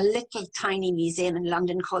a little tiny museum in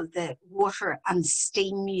London called the Water and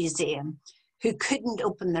Steam Museum, who couldn't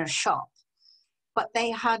open their shop. But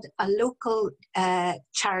they had a local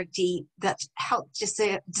charity that helped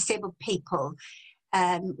disabled people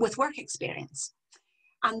with work experience.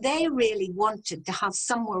 And they really wanted to have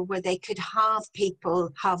somewhere where they could have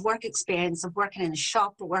people have work experience of working in a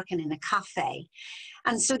shop or working in a cafe.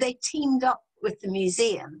 And so they teamed up with the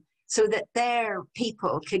museum so that their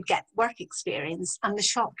people could get work experience and the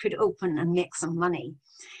shop could open and make some money.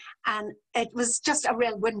 And it was just a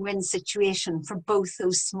real win-win situation for both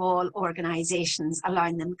those small organisations,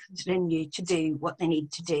 allowing them to continue to do what they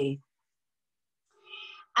need to do.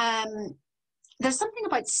 There's something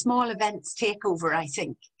about small events takeover, I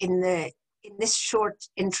think, in this short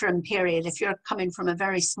interim period, if you're coming from a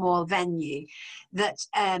very small venue, that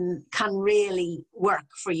can really work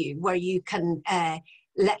for you, where you can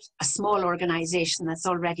let a small organisation that's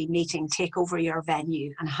already meeting take over your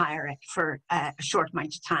venue and hire it for a short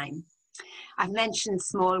amount of time. I've mentioned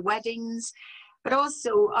small weddings, but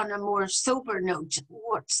also on a more sober note,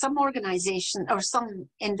 what some organisations or some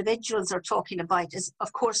individuals are talking about is,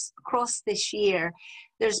 of course, across this year,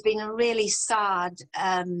 there's been a really sad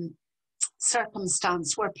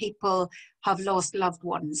circumstance where people have lost loved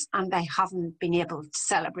ones and they haven't been able to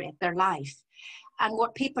celebrate their life. And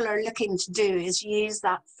what people are looking to do is use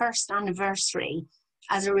that first anniversary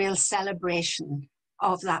as a real celebration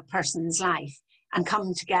of that person's life and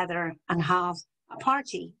come together and have a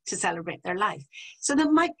party to celebrate their life. So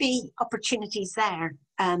there might be opportunities there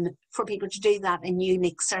for people to do that in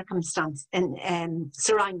unique circumstance and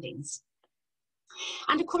surroundings.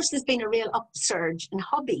 And of course, there's been a real upsurge in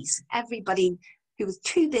hobbies. Everybody who was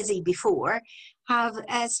too busy before have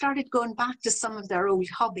started going back to some of their old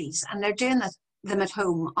hobbies, and they're doing them at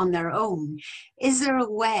home on their own. Is there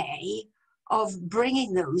a way of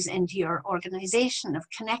bringing those into your organisation, of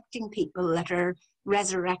connecting people that are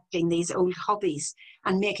resurrecting these old hobbies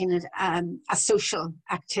and making it a social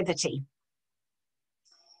activity?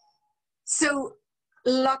 So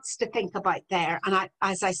lots to think about there, and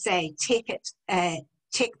as I say, take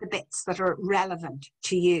the bits that are relevant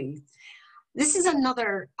to you. This is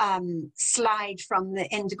another slide from the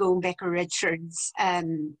Indigo and Baker Richards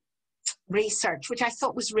research, which I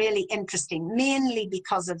thought was really interesting, mainly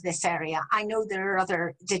because of this area. I know there are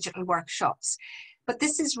other digital workshops, but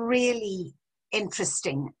this is really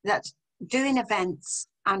interesting, that doing events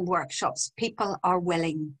and workshops, people are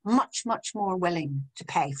willing, much, much more willing to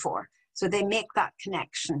pay for. So they make that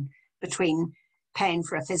connection between paying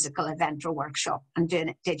for a physical event or workshop and doing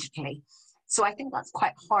it digitally. So I think that's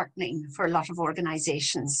quite heartening for a lot of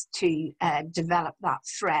organisations to develop that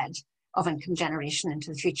thread of income generation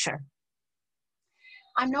into the future.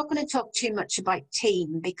 I'm not going to talk too much about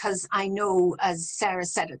team, because I know, as Sarah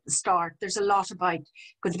said at the start, there's going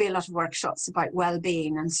to be a lot of workshops about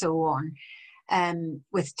well-being and so on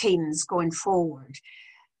with teams going forward.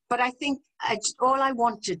 But I think all I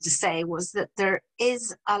wanted to say was that there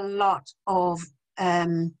is a lot of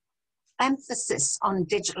emphasis on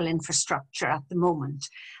digital infrastructure at the moment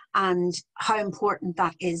and how important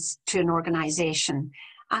that is to an organisation.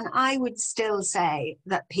 And I would still say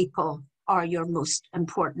that people are your most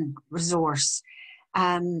important resource.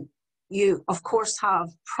 You, of course, have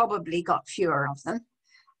probably got fewer of them,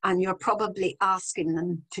 and you're probably asking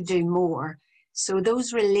them to do more. So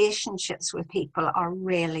those relationships with people are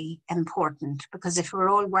really important, because if we're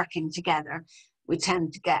all working together, we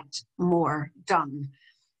tend to get more done.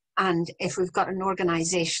 And if we've got an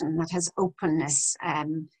organisation that has openness,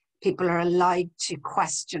 people are allowed to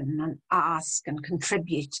question and ask and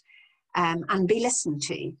contribute and be listened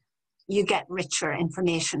to, you get richer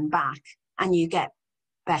information back and you get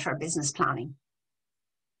better business planning.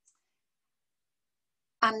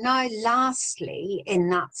 And now, lastly, in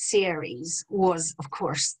that series was, of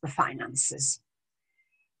course, the finances.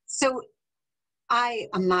 So I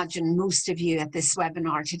imagine most of you at this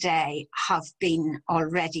webinar today have been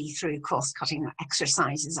already through cost-cutting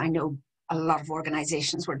exercises. I know a lot of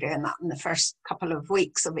organisations were doing that in the first couple of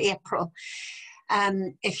weeks of April.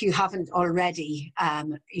 If you haven't already,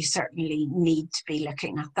 you certainly need to be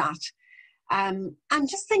looking at that. I'm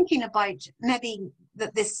just thinking about maybe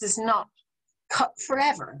that this is not cut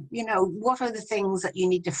forever. You know, what are the things that you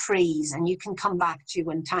need to freeze and you can come back to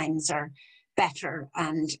when times are better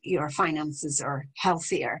and your finances are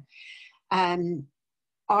healthier?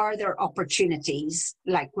 Are there opportunities,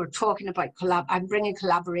 like we're talking about I'm bringing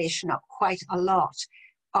collaboration up quite a lot.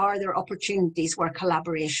 Are there opportunities where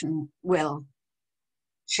collaboration will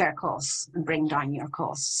share costs and bring down your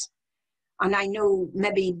costs? And I know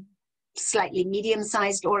maybe slightly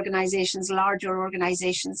medium-sized organizations, larger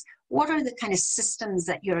organizations, what are the kind of systems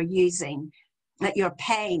that you're using, that you're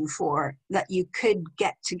paying for, that you could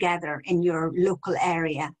get together in your local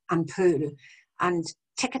area and pool? And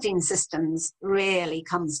ticketing systems really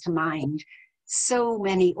comes to mind. So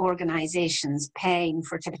many organizations paying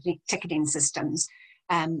for ticketing systems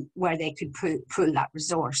where they could pool that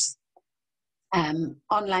resource.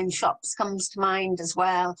 Online shops comes to mind as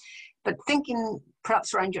well, but thinking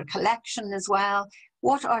perhaps around your collection as well.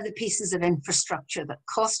 What are the pieces of infrastructure that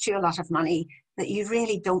cost you a lot of money that you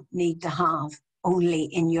really don't need to have, only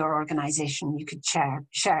in your organisation you could share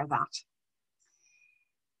that.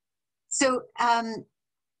 So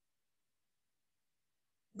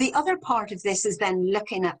the other part of this is then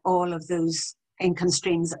looking at all of those income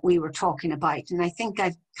streams that we were talking about, and I think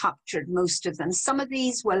I've captured most of them. Some of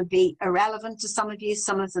these will be irrelevant to some of you,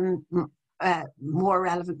 some of them more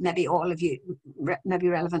relevant, maybe all of you, maybe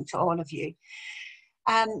relevant to all of you.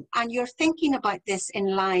 And you're thinking about this in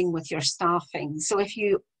line with your staffing. So if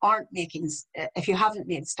you if you haven't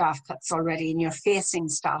made staff cuts already and you're facing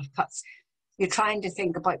staff cuts, you're trying to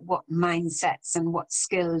think about what mindsets and what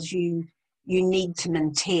skills you need to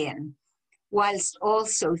maintain, whilst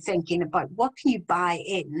also thinking about what can you buy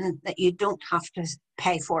in that you don't have to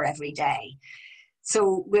pay for every day.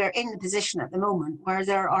 So we're in the position at the moment where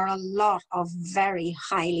there are a lot of very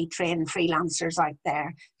highly trained freelancers out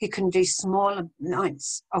there who can do small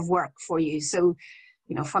amounts of work for you. So,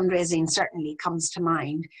 you know, fundraising certainly comes to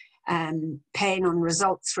mind. Paying on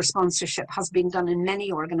results for sponsorship has been done in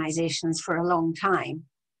many organisations for a long time.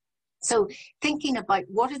 So thinking about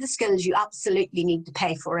what are the skills you absolutely need to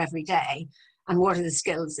pay for every day, and what are the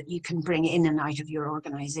skills that you can bring in and out of your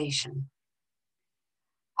organisation.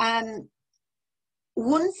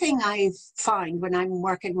 One thing I've found when I'm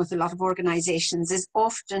working with a lot of organisations is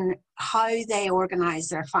often how they organise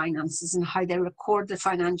their finances and how they record the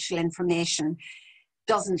financial information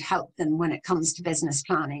doesn't help them when it comes to business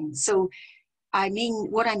planning. So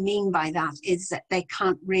what I mean by that is that they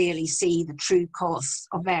can't really see the true costs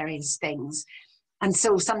of various things. And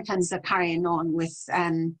so sometimes they're carrying on with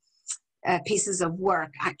pieces of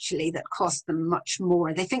work actually that cost them much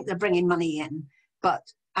more. They think they're bringing money in, but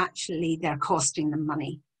actually they're costing them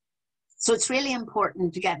money. So it's really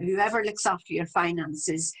important to get whoever looks after your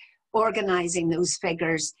finances organising those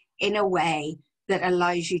figures in a way that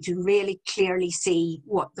allows you to really clearly see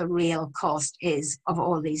what the real cost is of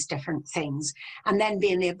all these different things, and then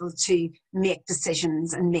being able to make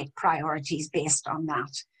decisions and make priorities based on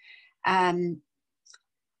that.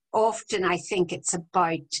 Often I think it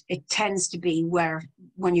tends to be where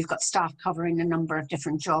when you've got staff covering a number of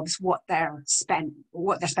different jobs, what they're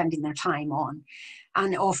spending their time on.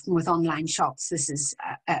 And often with online shops, this is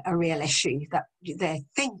a real issue, that they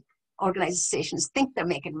think organisations think they're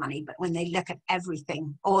making money, but when they look at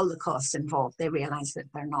everything, all the costs involved, they realise that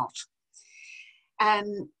they're not.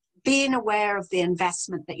 Being aware of the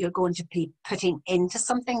investment that you're going to be putting into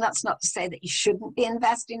something, that's not to say that you shouldn't be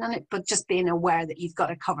investing in it, but just being aware that you've got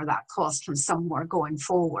to cover that cost from somewhere going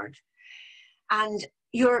forward. And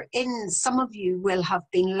some of you will have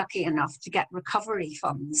been lucky enough to get recovery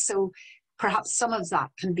funds. So perhaps some of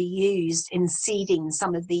that can be used in seeding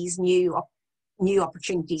some of these new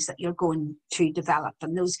opportunities that you're going to develop,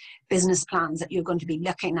 and those business plans that you're going to be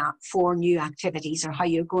looking at for new activities, or how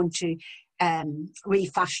you're going to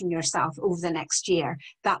refashion yourself over the next year.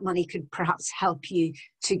 That money could perhaps help you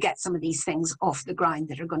to get some of these things off the ground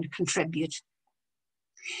that are going to contribute.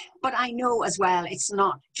 But I know as well, it's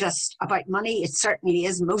not just about money. It certainly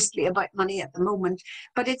is mostly about money at the moment,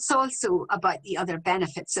 but it's also about the other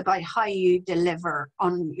benefits, about how you deliver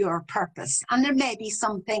on your purpose. And there may be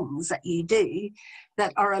some things that you do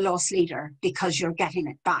that are a loss leader because you're getting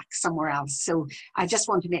it back somewhere else. So I just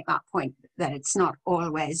want to make that point, that it's not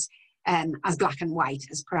always as black and white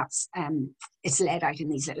as perhaps it's laid out in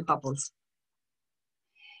these little bubbles.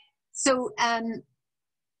 So I'm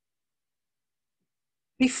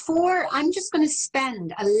just going to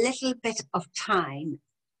spend a little bit of time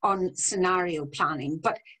on scenario planning,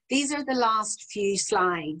 but these are the last few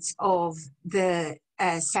slides of the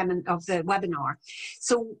webinar.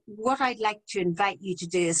 So what I'd like to invite you to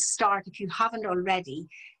do is start, if you haven't already,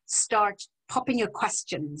 start popping your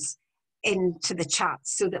questions into the chat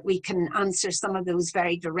so that we can answer some of those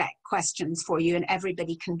very direct questions for you, and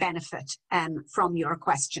everybody can benefit from your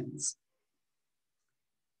questions.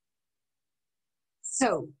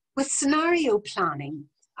 So with scenario planning,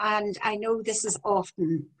 and I know this is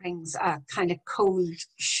often brings a kind of cold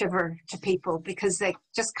shiver to people because they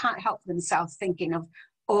just can't help themselves thinking of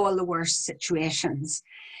all the worst situations.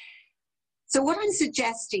 So what I'm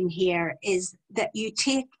suggesting here is that you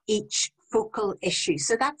take each focal issue.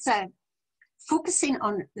 So that's focusing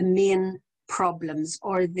on the main problems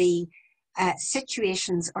or the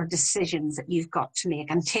situations or decisions that you've got to make,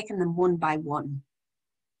 and taking them one by one.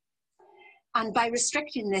 And by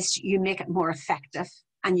restricting this, you make it more effective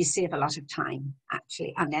and you save a lot of time,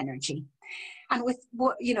 actually, and energy. And with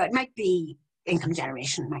what, it might be income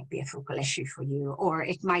generation might be a focal issue for you, or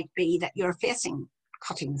it might be that you're facing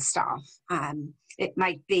cutting staff. It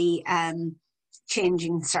might be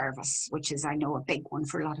changing service, which is, I know, a big one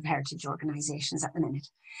for a lot of heritage organisations at the minute.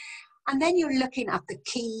 And then you're looking at the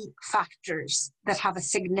key factors that have a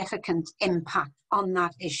significant impact on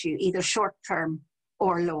that issue, either short term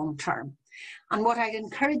or long term. And what I'd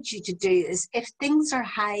encourage you to do is, if things are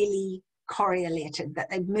highly correlated, that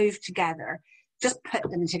they move together, just put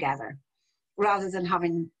them together rather than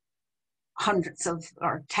having hundreds of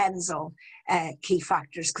or tens of key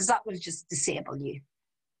factors, because that will just disable you.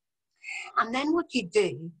 And then what you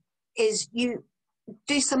do is you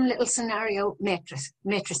do some little scenario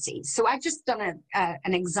matrices. So I've just done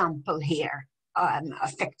an example here, a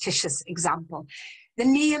fictitious example. The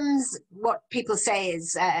names, what people say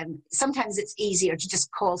is sometimes it's easier to just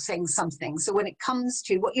call things something. So when it comes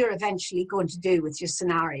to what you're eventually going to do with your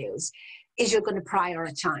scenarios, is you're going to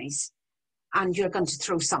prioritize and you're going to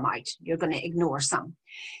throw some out. You're going to ignore some.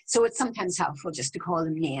 So it's sometimes helpful just to call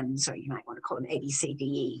them names, or you might want to call them A, B, C, D,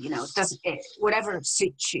 E, you know, whatever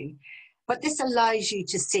suits you. But this allows you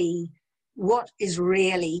to see what is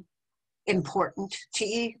really important to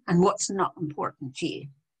you and what's not important to you.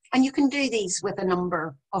 And you can do these with a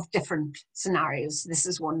number of different scenarios. This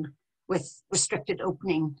is one with restricted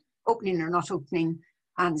opening or not opening,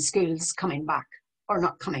 and schools coming back or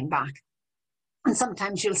not coming back. And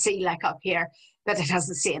sometimes you'll see, like up here, that it has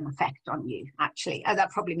the same effect on you, actually. That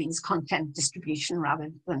probably means content distribution rather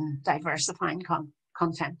than diversifying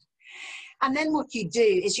content. And then what you do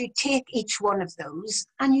is you take each one of those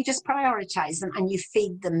and you just prioritize them and you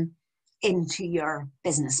feed them into your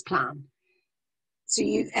business plan. So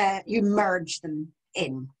you merge them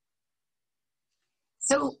in.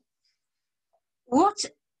 So what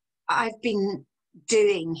I've been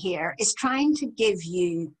doing here is trying to give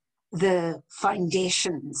you the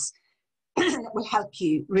foundations that will help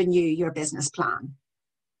you renew your business plan.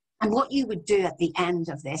 And what you would do at the end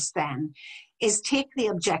of this then is take the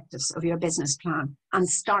objectives of your business plan and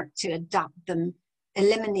start to adapt them,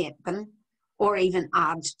 eliminate them, or even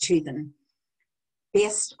add to them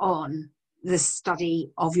based on the study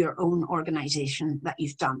of your own organization that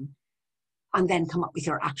you've done, and then come up with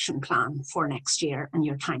your action plan for next year and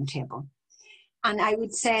your timetable. And I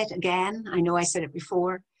would say it again, I know I said it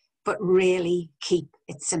before, but really keep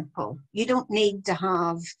it simple. You don't need to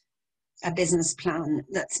have a business plan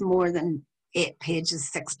that's more than 8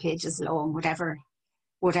 pages, 6 pages long, whatever.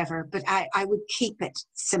 But I would keep it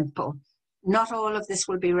simple. Not all of this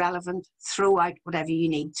will be relevant. Throw out whatever you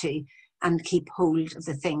need to and keep hold of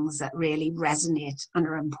the things that really resonate and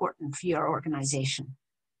are important for your organization.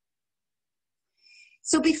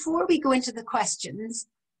 So before we go into the questions,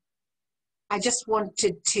 I just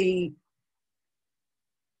wanted to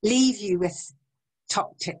leave you with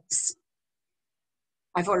top tips.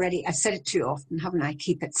 I've said it too often, haven't I?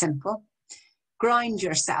 Keep it simple. Ground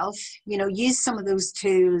yourself, use some of those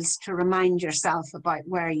tools to remind yourself about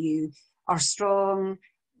where you are strong,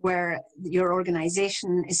 where your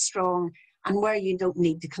organization is strong, and where you don't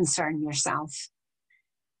need to concern yourself.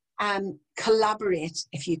 Collaborate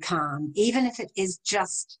if you can, even if it is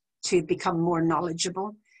just to become more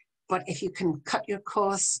knowledgeable. But if you can cut your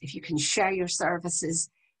costs, if you can share your services,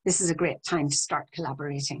 this is a great time to start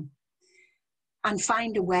collaborating. And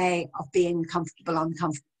find a way of being comfortable,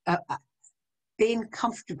 being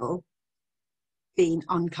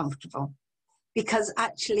uncomfortable. Because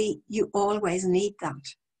actually, you always need that.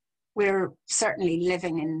 We're certainly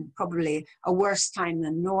living in probably a worse time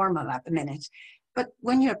than normal at the minute. But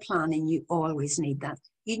when you're planning, you always need that.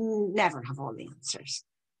 You never have all the answers.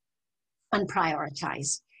 And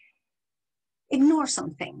prioritize. Ignore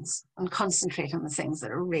some things and concentrate on the things that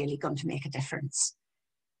are really going to make a difference.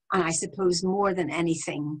 And I suppose more than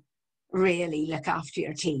anything, really look after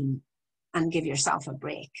your team and give yourself a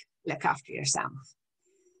break. Look after yourself.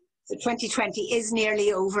 So 2020 is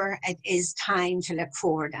nearly over. It is time to look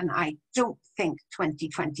forward. And I don't think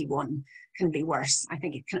 2021 can be worse. I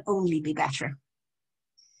think it can only be better.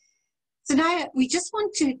 So now we just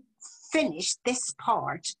want to finish this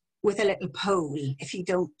part with a little poll, if you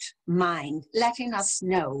don't mind, letting us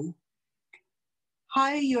know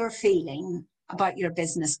how you're feeling about your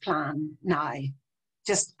business plan now,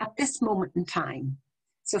 just at this moment in time.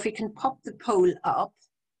 So if we can pop the poll up.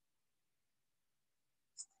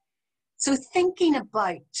 So thinking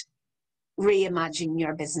about reimagining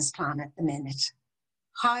your business plan at the minute,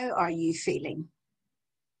 how are you feeling?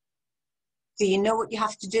 Do you know what you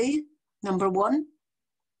have to do? Number one,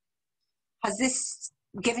 has this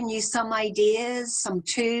given you some ideas, some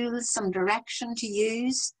tools, some direction to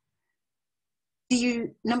use?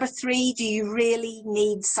 Number three, do you really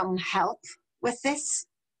need some help with this?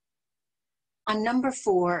 And number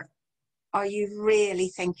four, are you really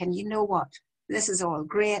thinking, you know what, this is all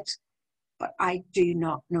great, but I do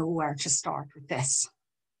not know where to start with this.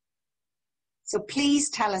 So please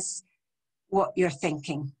tell us what you're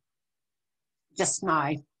thinking just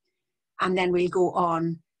now. And then we'll go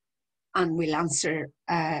on and we'll answer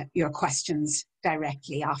your questions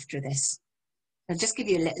directly after this. I'll just give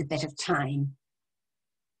you a little bit of time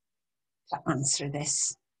to answer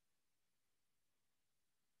this.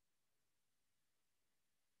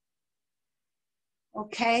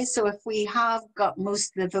 Okay, so if we have got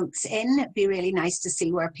most of the votes in, it'd be really nice to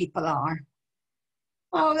see where people are.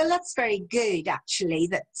 Oh, well, that's very good, actually,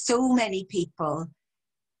 that so many people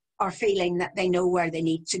are feeling that they know where they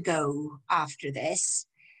need to go after this.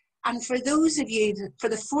 And for those of you, for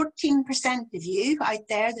the 14% of you out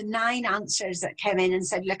there, the 9 answers that came in and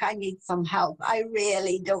said, look, I need some help. I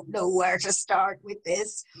really don't know where to start with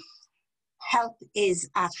this. Help is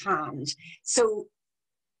at hand. So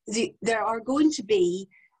there are going to be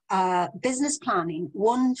business planning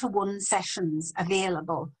one-to-one sessions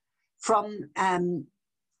available from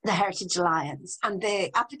the Heritage Alliance. And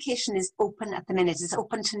the application is open at the minute. It's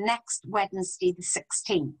open to next Wednesday, the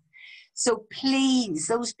 16th. So please,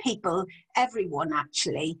 those people, everyone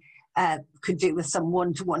actually, could do with some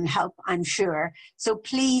one-to-one help, I'm sure. So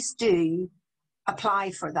please do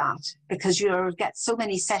apply for that, because you'll get so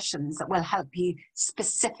many sessions that will help you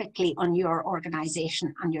specifically on your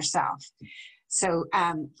organisation and yourself. So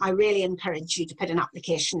I really encourage you to put an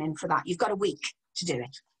application in for that. You've got a week to do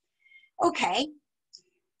it. Okay,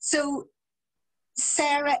 so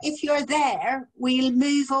Sarah, if you're there, we'll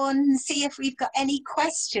move on and see if we've got any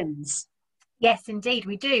questions. Yes, indeed,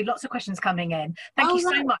 we do. Lots of questions coming in. Thank you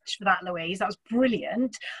so much for that, Louise. That was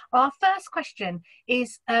brilliant. Our first question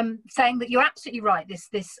is saying that you're absolutely right,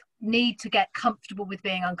 this need to get comfortable with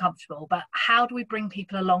being uncomfortable, but how do we bring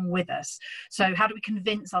people along with us? So how do we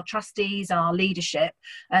convince our trustees and our leadership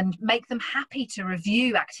and make them happy to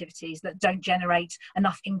review activities that don't generate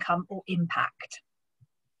enough income or impact?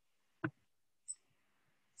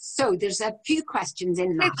 So there's a few questions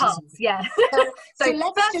in that. 2 parts, yeah. So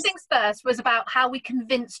first things first was about how we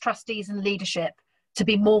convince trustees and leadership to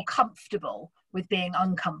be more comfortable with being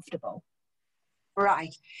uncomfortable.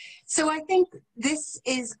 Right. So I think this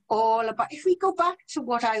is all about, if we go back to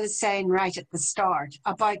what I was saying right at the start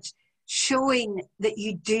about showing that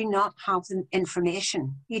you do not have the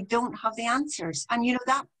information, you don't have the answers. And you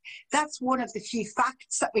know, that's one of the few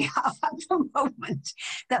facts that we have at the moment,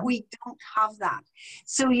 that we don't have that.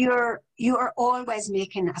 So you're always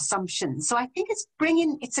making assumptions. So I think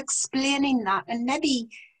it's explaining that, and maybe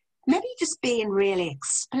just being really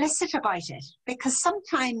explicit about it, because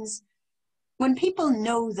sometimes when people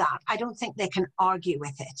know that, I don't think they can argue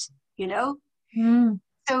with it, you know?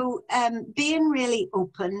 So being really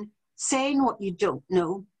open, saying what you don't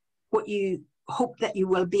know, what you hope that you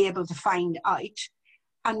will be able to find out,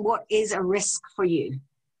 and what is a risk for you.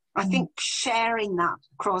 I think sharing that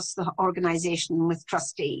across the organisation with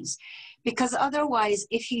trustees, because otherwise,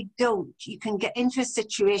 if you don't, you can get into a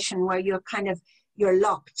situation where you're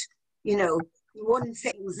locked, you know. One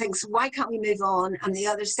thing thinks, why can't we move on? And the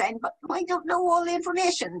other saying, but I don't know all the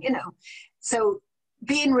information, you know. So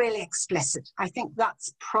being really explicit, I think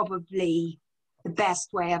that's probably the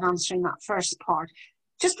best way of answering that first part.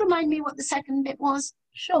 Just remind me what the second bit was.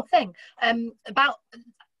 Sure thing. About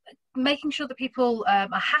making sure that people are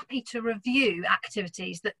happy to review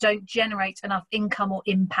activities that don't generate enough income or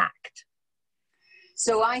impact.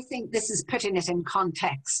 So I think this is putting it in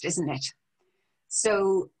context, isn't it?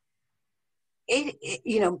 So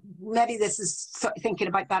you know, maybe this is thinking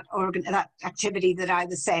about that activity that I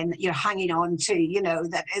was saying that you're hanging on to, you know,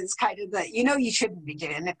 that is kind of that, you know, you shouldn't be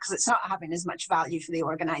doing it because it's not having as much value for the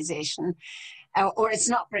organisation, or it's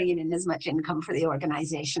not bringing in as much income for the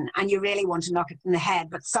organisation, and you really want to knock it in the head,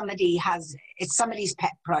 but it's somebody's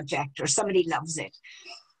pet project or somebody loves it.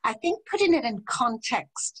 I think putting it in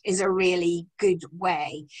context is a really good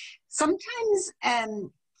way. Sometimes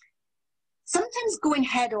going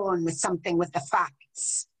head on with something with the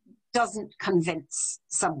facts doesn't convince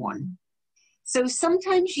someone. So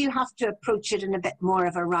sometimes you have to approach it in a bit more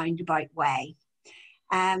of a roundabout way,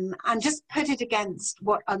 and just put it against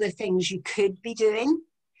what other things you could be doing.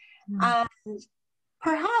 And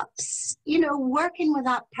perhaps, you know, working with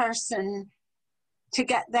that person to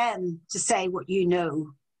get them to say what you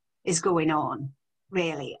know is going on,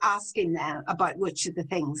 really, asking them about which of the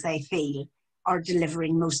things they feel are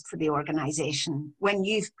delivering most for the organisation when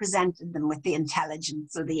you've presented them with the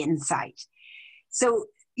intelligence or the insight. So,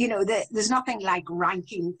 you know, there's nothing like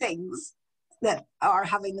ranking things that are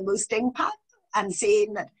having the most impact and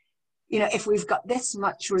saying that, you know, if we've got this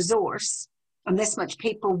much resource and this much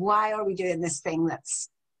people, why are we doing this thing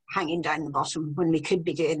that's hanging down the bottom when we could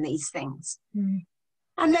be doing these things?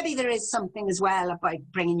 And maybe there is something as well about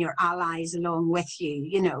bringing your allies along with you,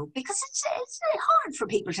 you know, because it's hard for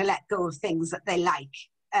people to let go of things that they like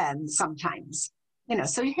sometimes, you know,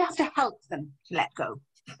 so you have to help them to let go.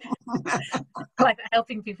 Like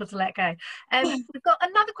helping people to let go. We've got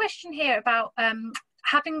another question here about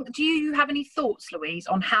do you have any thoughts, Louise,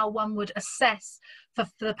 on how one would assess for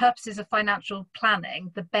the purposes of financial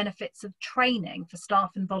planning the benefits of training for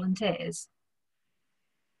staff and volunteers?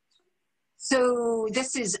 So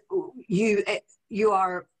this is, you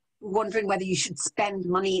are wondering whether you should spend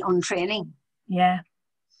money on training? Yeah.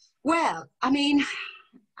 Well, I mean,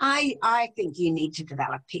 I think you need to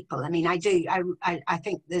develop people. I mean, I do. I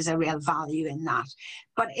think there's a real value in that.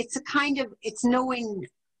 But it's a kind of, it's knowing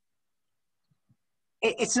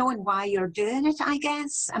why you're doing it, I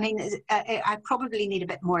guess. I mean, I probably need a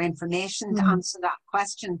bit more information to answer that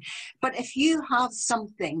question. But if you have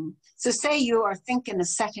something, so say you are thinking of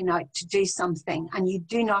setting out to do something and you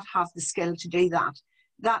do not have the skill to do that,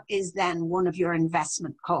 that is then one of your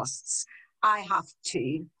investment costs. I have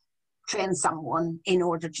to train someone in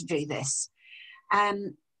order to do this.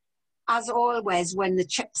 As always, when the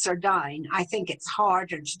chips are down, I think it's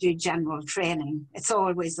harder to do general training. It's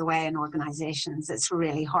always the way in organizations. It's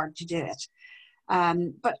really hard to do it.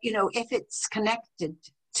 But, you know, if it's connected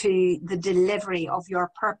to the delivery of your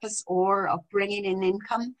purpose or of bringing in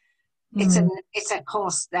income, it's a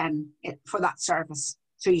cost then for that service.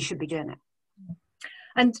 So you should be doing it.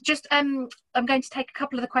 And just, I'm going to take a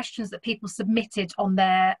couple of the questions that people submitted on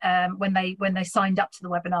their when they signed up to the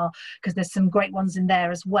webinar, because there's some great ones in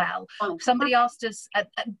there as well. Somebody asked us,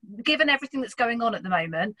 given everything that's going on at the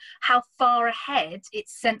moment, how far ahead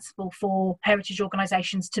it's sensible for heritage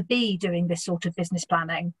organisations to be doing this sort of business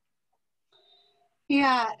planning?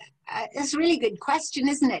 Yeah, it's a really good question,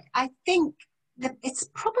 isn't it? I think that it's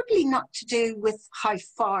probably not to do with how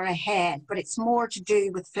far ahead, but it's more to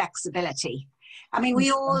do with flexibility. I mean,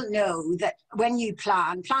 we all know that when you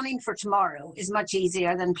planning for tomorrow is much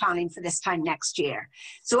easier than planning for this time next year.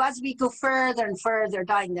 So as we go further and further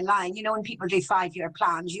down the line, you know, when people do 5-year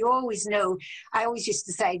plans, you always know, I always used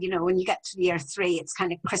to say, you know, when you get to year 3, it's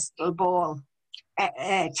kind of crystal ball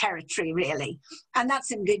territory, really. And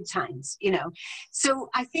that's in good times, you know. So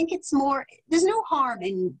I think it's more, there's no harm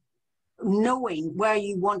in knowing where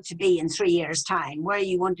you want to be in 3 years' time, where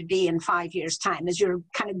you want to be in 5 years' time as your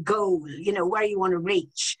kind of goal, you know, where you want to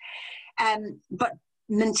reach. But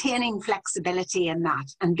maintaining flexibility in that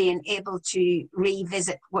and being able to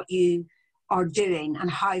revisit what you are doing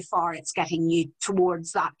and how far it's getting you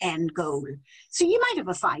towards that end goal. So you might have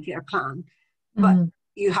a 5-year plan, but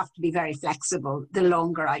you have to be very flexible the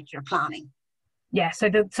longer out you're planning. Yeah, so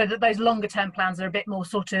that those longer term plans are a bit more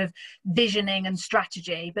sort of visioning and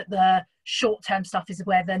strategy, but the short term stuff is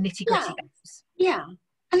where the nitty gritty goes. Yeah,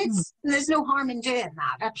 and there's no harm in doing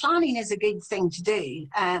that. Planning is a good thing to do.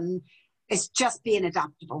 It's just being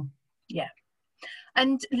adaptable. Yeah.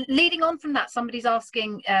 And leading on from that, somebody's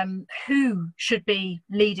asking who should be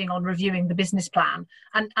leading on reviewing the business plan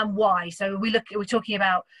and why. So we're talking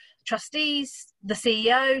about trustees, the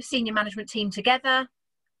CEO, senior management team together.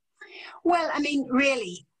 Well, I mean,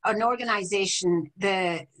 really, an organisation,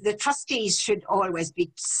 the trustees should always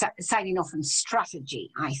be signing off on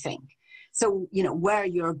strategy, I think. So, you know, where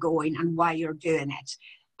you're going and why you're doing it.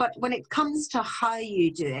 But when it comes to how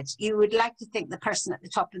you do it, you would like to think the person at the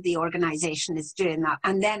top of the organisation is doing that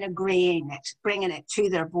and then agreeing it, bringing it to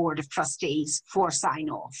their board of trustees for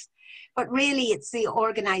sign-off. But really, it's the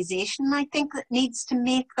organisation, I think, that needs to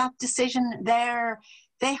make that decision.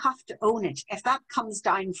 They have to own it. If that comes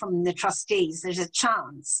down from the trustees, there's a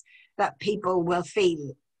chance that people will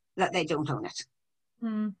feel that they don't own it.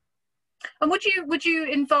 And would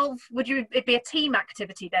it be a team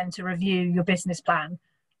activity then to review your business plan?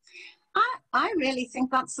 I really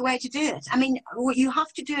think that's the way to do it. I mean, you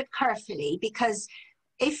have to do it carefully, because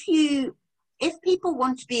if people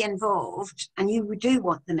want to be involved, and you do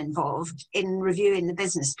want them involved in reviewing the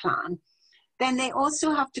business plan, then they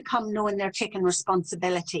also have to come knowing they're taking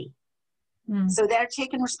responsibility. So they're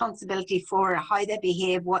taking responsibility for how they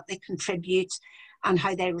behave, what they contribute, and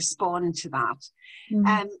how they respond to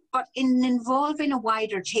that. But in involving a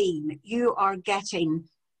wider team, you are getting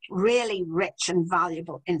really rich and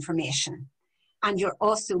valuable information. And you're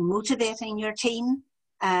also motivating your team.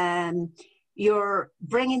 You're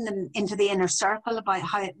bringing them into the inner circle about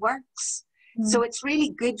how it works. So it's really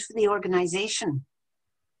good for the organisation.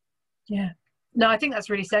 Yeah. No, I think that's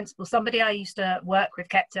really sensible. Somebody I used to work with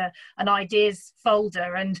kept an ideas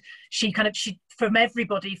folder, and she from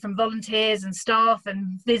everybody, from volunteers and staff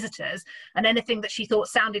and visitors, and anything that she thought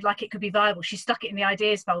sounded like it could be viable, she stuck it in the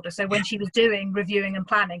ideas folder. So when she was doing reviewing and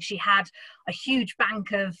planning, she had a huge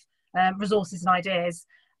bank of resources and ideas.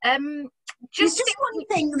 Just one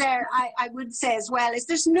thing there I would say as well is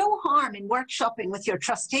there's no harm in workshopping with your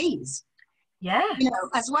trustees. Yeah.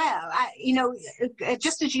 As well,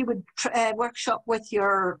 just as you would workshop with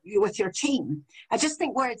your team. I just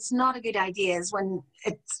think where it's not a good idea is when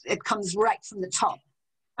it comes right from the top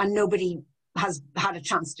and nobody has had a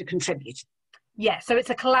chance to contribute. Yeah, so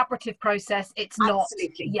it's a collaborative process. It's not.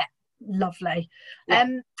 Absolutely. Yeah, lovely. Yeah.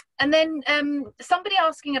 And then somebody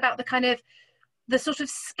asking about the sort of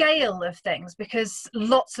scale of things, because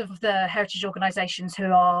lots of the heritage organisations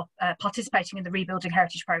who are participating in the Rebuilding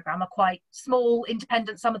Heritage Programme are quite small,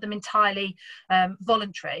 independent, some of them entirely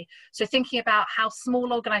voluntary. So thinking about how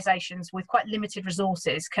small organisations with quite limited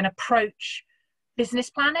resources can approach business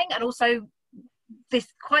planning, and also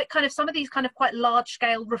some of these quite large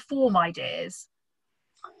scale reform ideas.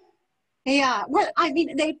 Yeah, well, I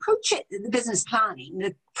mean, they approach it, the business planning,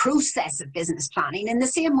 the process of business planning, in the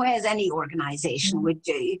same way as any organisation would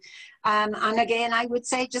do. And again, I would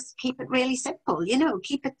say just keep it really simple,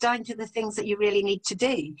 keep it down to the things that you really need to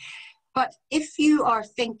do. But if you are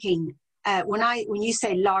thinking, when you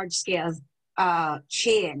say large scale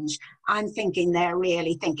change, I'm thinking they're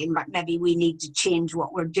really thinking that maybe we need to change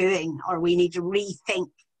what we're doing, or we need to rethink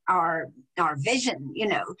our vision,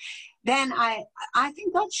 then I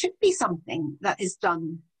think that should be something that is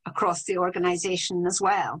done across the organisation as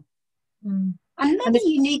well. And maybe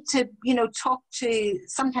you need to, talk to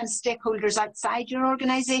sometimes stakeholders outside your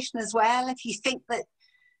organisation as well, if you think that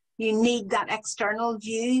you need that external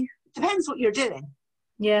view. Depends what you're doing.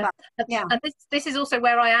 Yeah. But, yeah. And this is also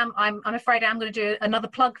where I am. I'm afraid I'm going to do another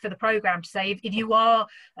plug for the programme to say, if you are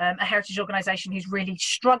a heritage organisation who's really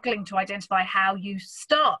struggling to identify how you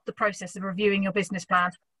start the process of reviewing your business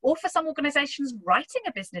plan, or for some organisations writing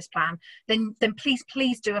a business plan, then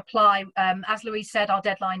please do apply. As Louise said, our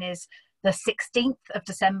deadline is the 16th of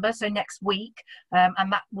December, so next week,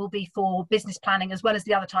 and that will be for business planning as well as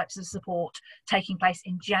the other types of support taking place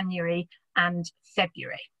in January and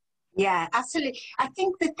February. Yeah, absolutely. I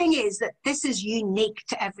think the thing is that this is unique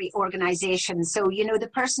to every organisation. So, the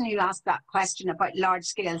person who asked that question about large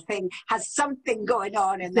scale thing has something going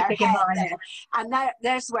on in their head there. And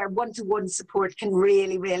there's where one-to-one support can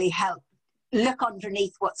really, really help look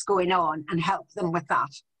underneath what's going on and help them with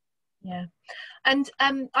that. Yeah. And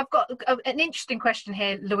I've got an interesting question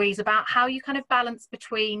here, Louise, about how you kind of balance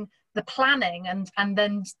between the planning and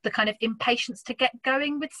then the kind of impatience to get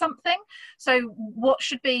going with something. So what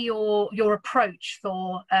should be your approach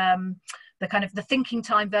for the kind of the thinking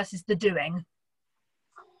time versus the doing?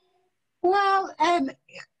 Well, I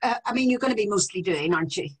mean, you're going to be mostly doing,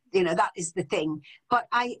 aren't you? That is the thing. But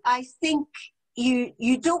I think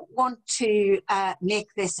you don't want to make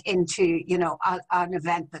this into an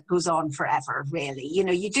event that goes on forever, really.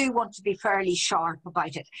 You do want to be fairly sharp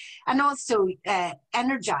about it, and also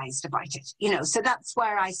energized about it. So that's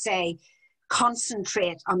where I say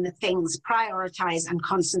concentrate on the things, prioritize and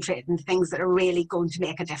concentrate on things that are really going to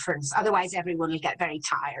make a difference. Otherwise everyone will get very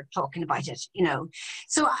tired talking about it.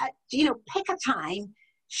 So pick a time,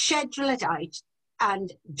 schedule it out,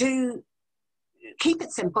 and keep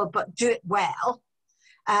it simple, but do it well,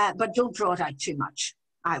 but don't draw it out too much,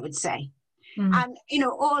 I would say. And,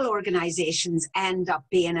 all organizations end up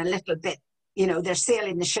being a little bit, they're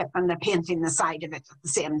sailing the ship and they're painting the side of it at the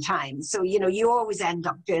same time. So, you always end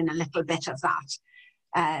up doing a little bit of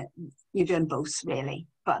that. You're doing both, really.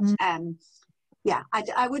 But, yeah,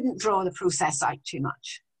 I wouldn't draw the process out too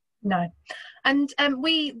much. No. And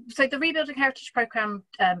so the Rebuilding Heritage Programme,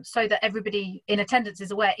 so that everybody in attendance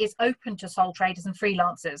is aware, is open to sole traders and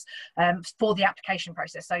freelancers for the application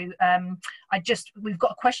process. So we've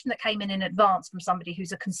got a question that came in advance from somebody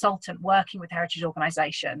who's a consultant working with heritage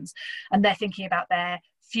organisations, and they're thinking about their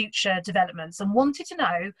future developments and wanted to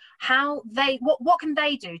know how what can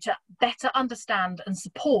they do to better understand and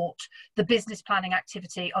support the business planning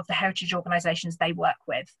activity of the heritage organisations they work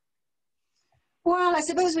with. Well, I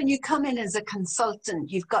suppose when you come in as a consultant,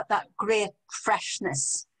 you've got that great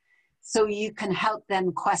freshness, so you can help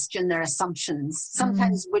them question their assumptions.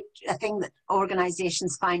 Sometimes a thing that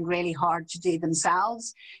organizations find really hard to do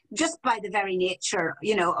themselves, just by the very nature,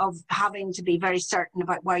 of having to be very certain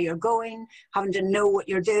about where you're going, having to know what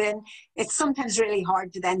you're doing. It's sometimes really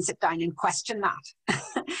hard to then sit down and question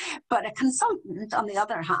that. But a consultant, on the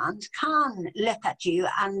other hand, can look at you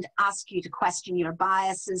and ask you to question your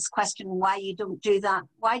biases, question why you don't do that.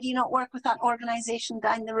 Why do you not work with that organisation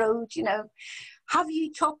down the road? You know, have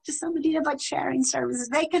you talked to somebody about sharing services?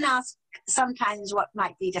 They can ask sometimes what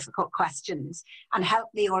might be difficult questions and help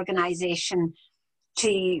the organisation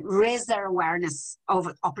to raise their awareness of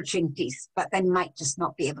opportunities, but they might just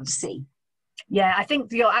not be able to see. Yeah, I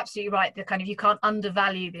think you're absolutely right. The kind of, you can't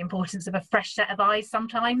undervalue the importance of a fresh set of eyes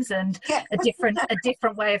sometimes, and a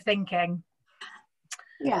different way of thinking.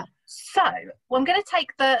 Yeah. So, well, I'm going to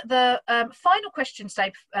take the final question,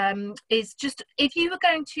 Steve, is just if you were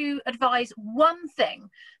going to advise one thing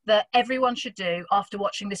that everyone should do after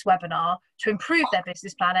watching this webinar to improve their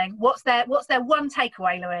business planning, what's their one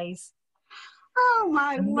takeaway, Louise? Oh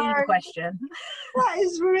my word! Question. That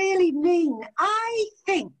is really mean. I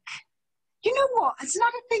think, you know what? It's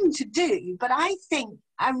not a thing to do, but I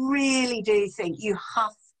really do think you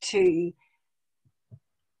have to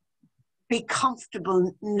be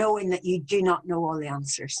comfortable knowing that you do not know all the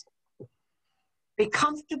answers. Be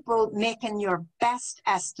comfortable making your best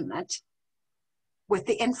estimate with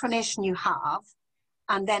the information you have,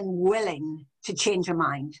 and then willing to change your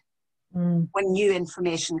mind when new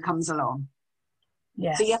information comes along.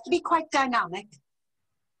 Yeah. So you have to be quite dynamic,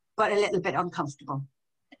 but a little bit uncomfortable.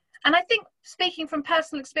 And I think, speaking from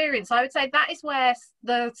personal experience, I would say that is where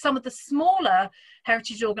some of the smaller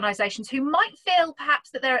heritage organisations who might feel perhaps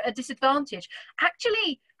that they're at a disadvantage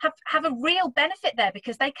actually have a real benefit there,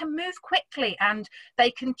 because they can move quickly and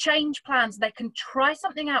they can change plans. They can try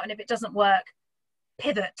something out, and if it doesn't work,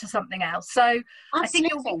 pivot to something else. So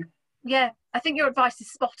absolutely. I think your advice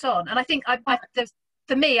is spot on. And I think there's,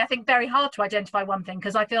 for me, I think very hard to identify one thing,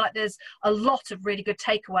 because I feel like there's a lot of really good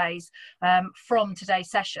takeaways from today's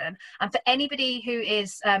session. And for anybody who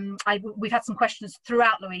is, we've had some questions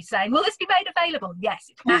throughout, Louise, saying, will this be made available? Yes,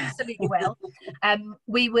 it absolutely will.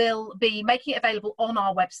 We will be making it available on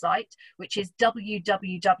our website, which is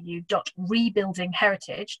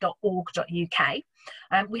www.rebuildingheritage.org.uk.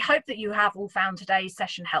 We hope that you have all found today's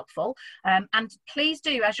session helpful. And please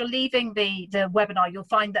do, as you're leaving the webinar, you'll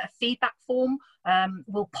find that a feedback form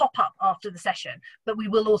will pop up after the session, but we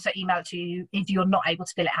will also email it to you if you're not able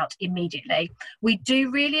to fill it out immediately. We do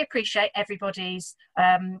really appreciate everybody's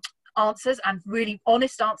answers, and really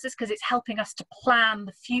honest answers, because it's helping us to plan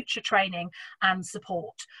the future training and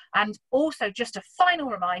support. And also, just a final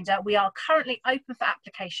reminder, we are currently open for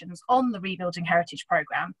applications on the Rebuilding Heritage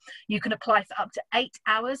programme. You can apply for up to 8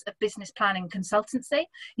 hours of business planning consultancy.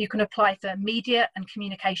 You can apply for media and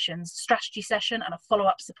communications strategy session and a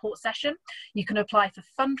follow-up support session. You can apply for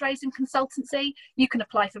fundraising consultancy. You can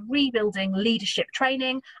apply for rebuilding leadership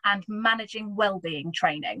training and managing wellbeing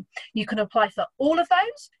training. You can apply for all of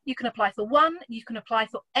those. You can apply for one, you can apply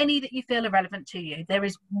for any that you feel are relevant to you. There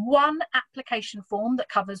is one application form that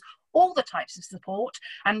covers all the types of support,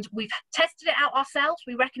 and we've tested it out ourselves.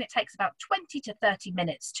 We reckon it takes about 20 to 30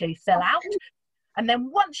 minutes to fill out. And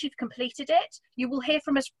then once you've completed it, you will hear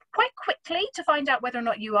from us quite quickly to find out whether or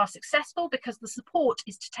not you are successful, because the support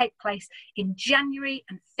is to take place in January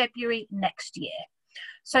and February next year.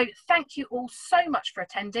 So thank you all so much for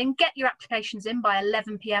attending. Get your applications in by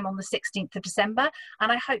 11 p.m. on the 16th of December,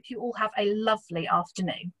 and I hope you all have a lovely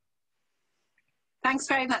afternoon. Thanks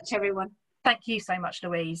very much, everyone. Thank you so much,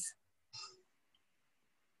 Louise.